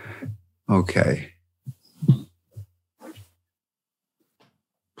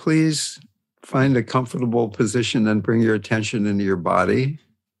 Please find a comfortable position and bring your attention into your body.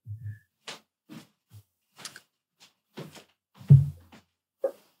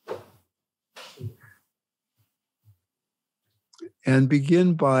 And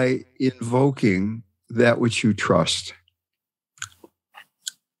begin by invoking that which you trust.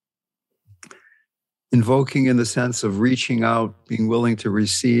 Invoking in the sense of reaching out, being willing to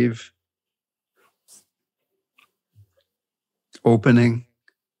receive, opening.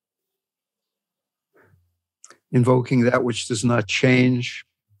 Invoking that which does not change,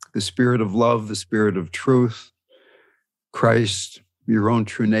 the spirit of love, the spirit of truth, Christ, your own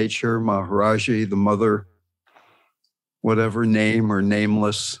true nature, Maharaji, the mother, whatever name or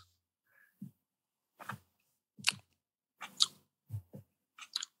nameless.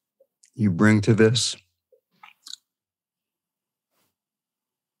 You bring to this.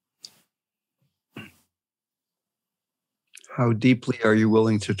 How deeply are you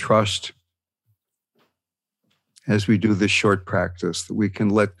willing to trust as we do this short practice, that we can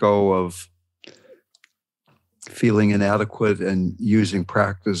let go of feeling inadequate and using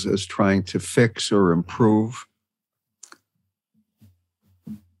practice as trying to fix or improve?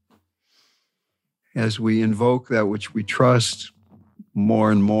 As we invoke that which we trust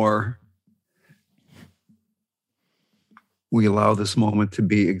more and more, we allow this moment to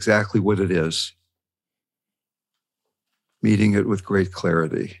be exactly what it is, meeting it with great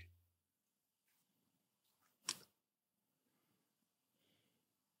clarity.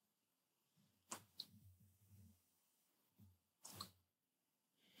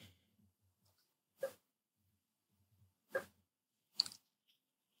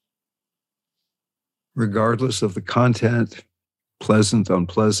 Regardless of the content, pleasant,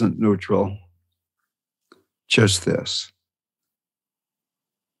 unpleasant, neutral, just this.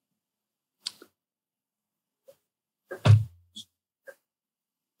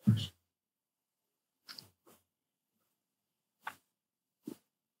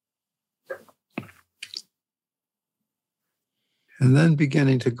 And then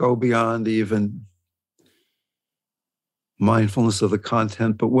beginning to go beyond even mindfulness of the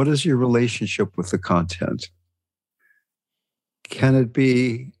content, but what is your relationship with the content? Can it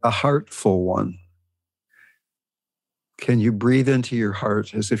be a heartful one? Can you breathe into your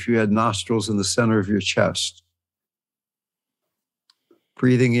heart as if you had nostrils in the center of your chest?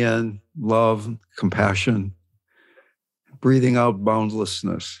 Breathing in love, compassion, breathing out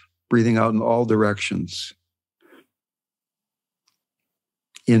boundlessness, breathing out in all directions,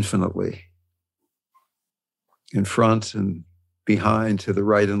 infinitely. In front and behind, to the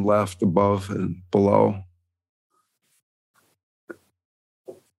right and left, above and below.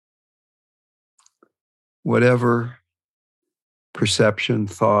 Whatever perception,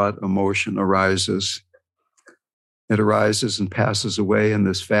 thought, emotion arises, it arises and passes away in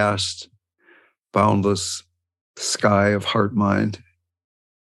this vast, boundless sky of heart-mind.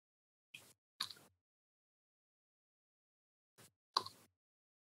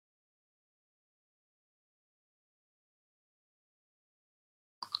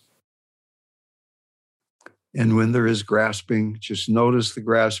 And when there is grasping, just notice the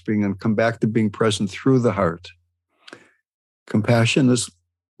grasping and come back to being present through the heart. Compassion is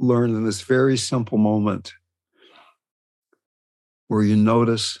learned in this very simple moment where you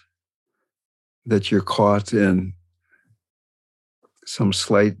notice that you're caught in some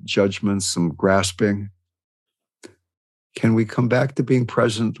slight judgments, some grasping. Can we come back to being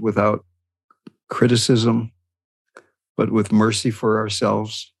present without criticism, but with mercy for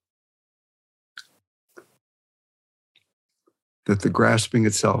ourselves? that the grasping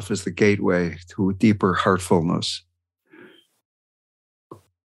itself is the gateway to a deeper heartfulness.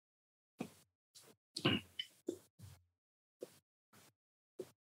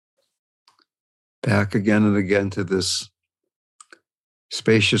 Back again and again to this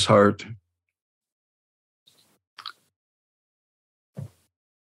spacious heart.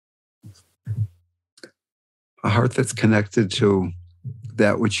 A heart that's connected to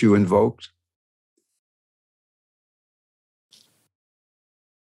that which you invoked.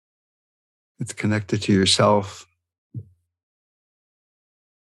 It's connected to yourself.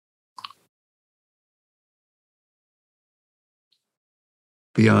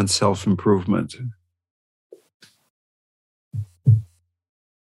 Beyond self-improvement.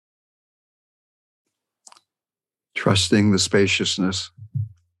 Trusting the spaciousness.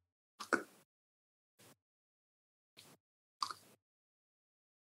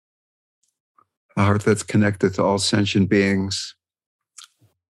 A heart that's connected to all sentient beings,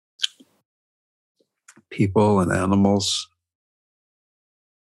 people and animals.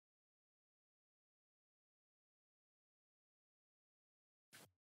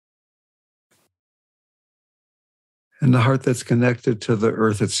 And the heart that's connected to the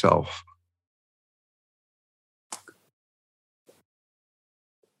earth itself.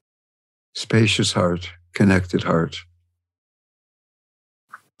 Spacious heart, connected heart.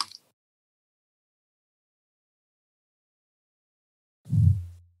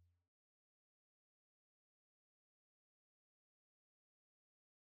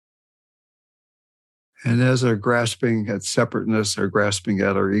 And as our grasping at separateness, our grasping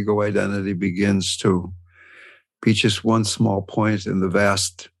at our ego identity begins to be just one small point in the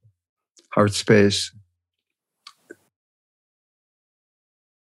vast heart space,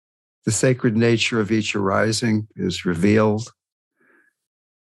 the sacred nature of each arising is revealed.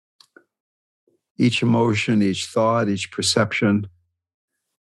 Each emotion, each thought, each perception,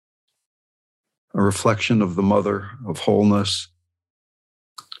 a reflection of the mother of wholeness,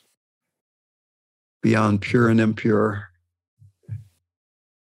 beyond pure and impure.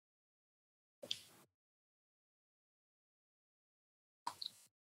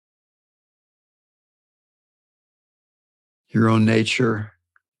 Your own nature,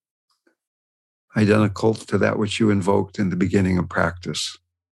 identical to that which you invoked in the beginning of practice.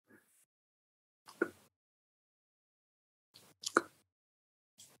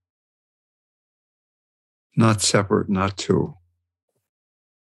 Not separate, not two.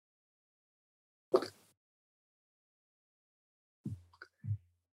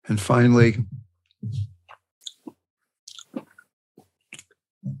 And finally,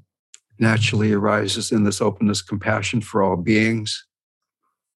 naturally arises in this openness, compassion for all beings.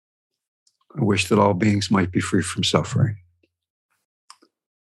 I wish that all beings might be free from suffering.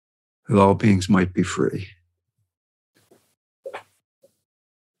 That all beings might be free.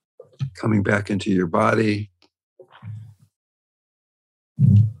 Coming back into your body.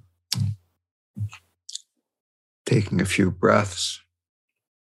 Taking a few breaths.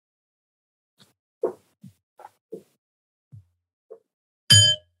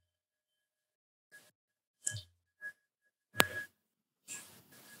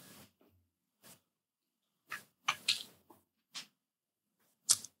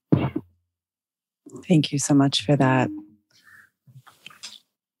 Thank you so much for that.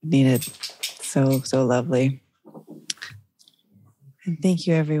 Needed. So lovely. And thank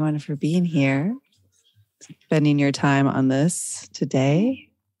you everyone for being here, spending your time on this today.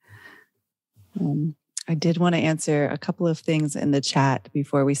 I did want to answer a couple of things in the chat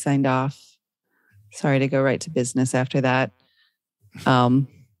before we signed off. Sorry to go right to business after that.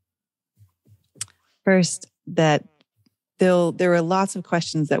 First, that there were lots of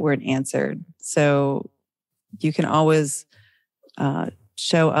questions that weren't answered. So you can always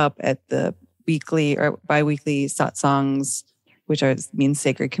show up at the weekly or bi-weekly satsangs, which means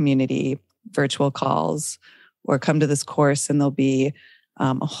sacred community, virtual calls, or come to this course and there'll be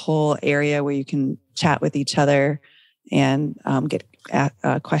a whole area where you can chat with each other and get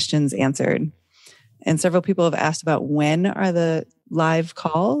questions answered. And several people have asked about when are the live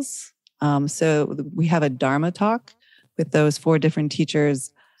calls. So we have a Dharma talk with those 4 different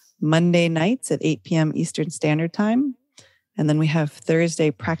teachers Monday nights at 8 p.m. Eastern Standard Time. And then we have Thursday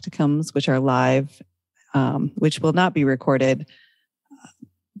practicums, which are live, which will not be recorded.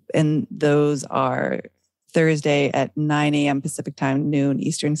 And those are Thursday at 9 a.m. Pacific Time, noon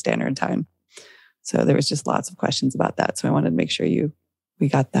Eastern Standard Time. So there was just lots of questions about that. So I wanted to make sure we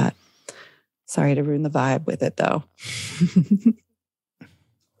got that. Sorry to ruin the vibe with it, though.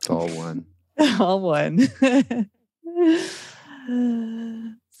 It's all one. All one.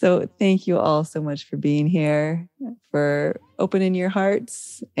 So thank you all so much for being here, for opening your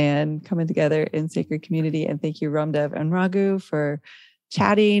hearts and coming together in sacred community. And thank you, RamDev and Raghu, for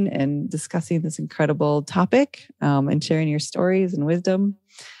chatting and discussing this incredible topic and sharing your stories and wisdom.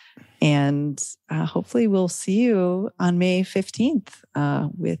 And hopefully we'll see you on May 15th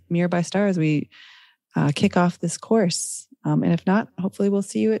with Mirror by Star as we kick off this course. And if not, hopefully we'll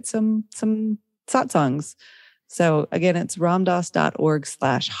see you at some satsangs. So again, it's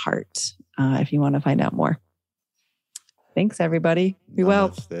ramdas.org/heart if you want to find out more. Thanks, everybody. Be well.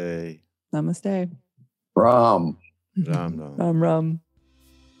 Namaste. Namaste. Ram. Ram. Ram.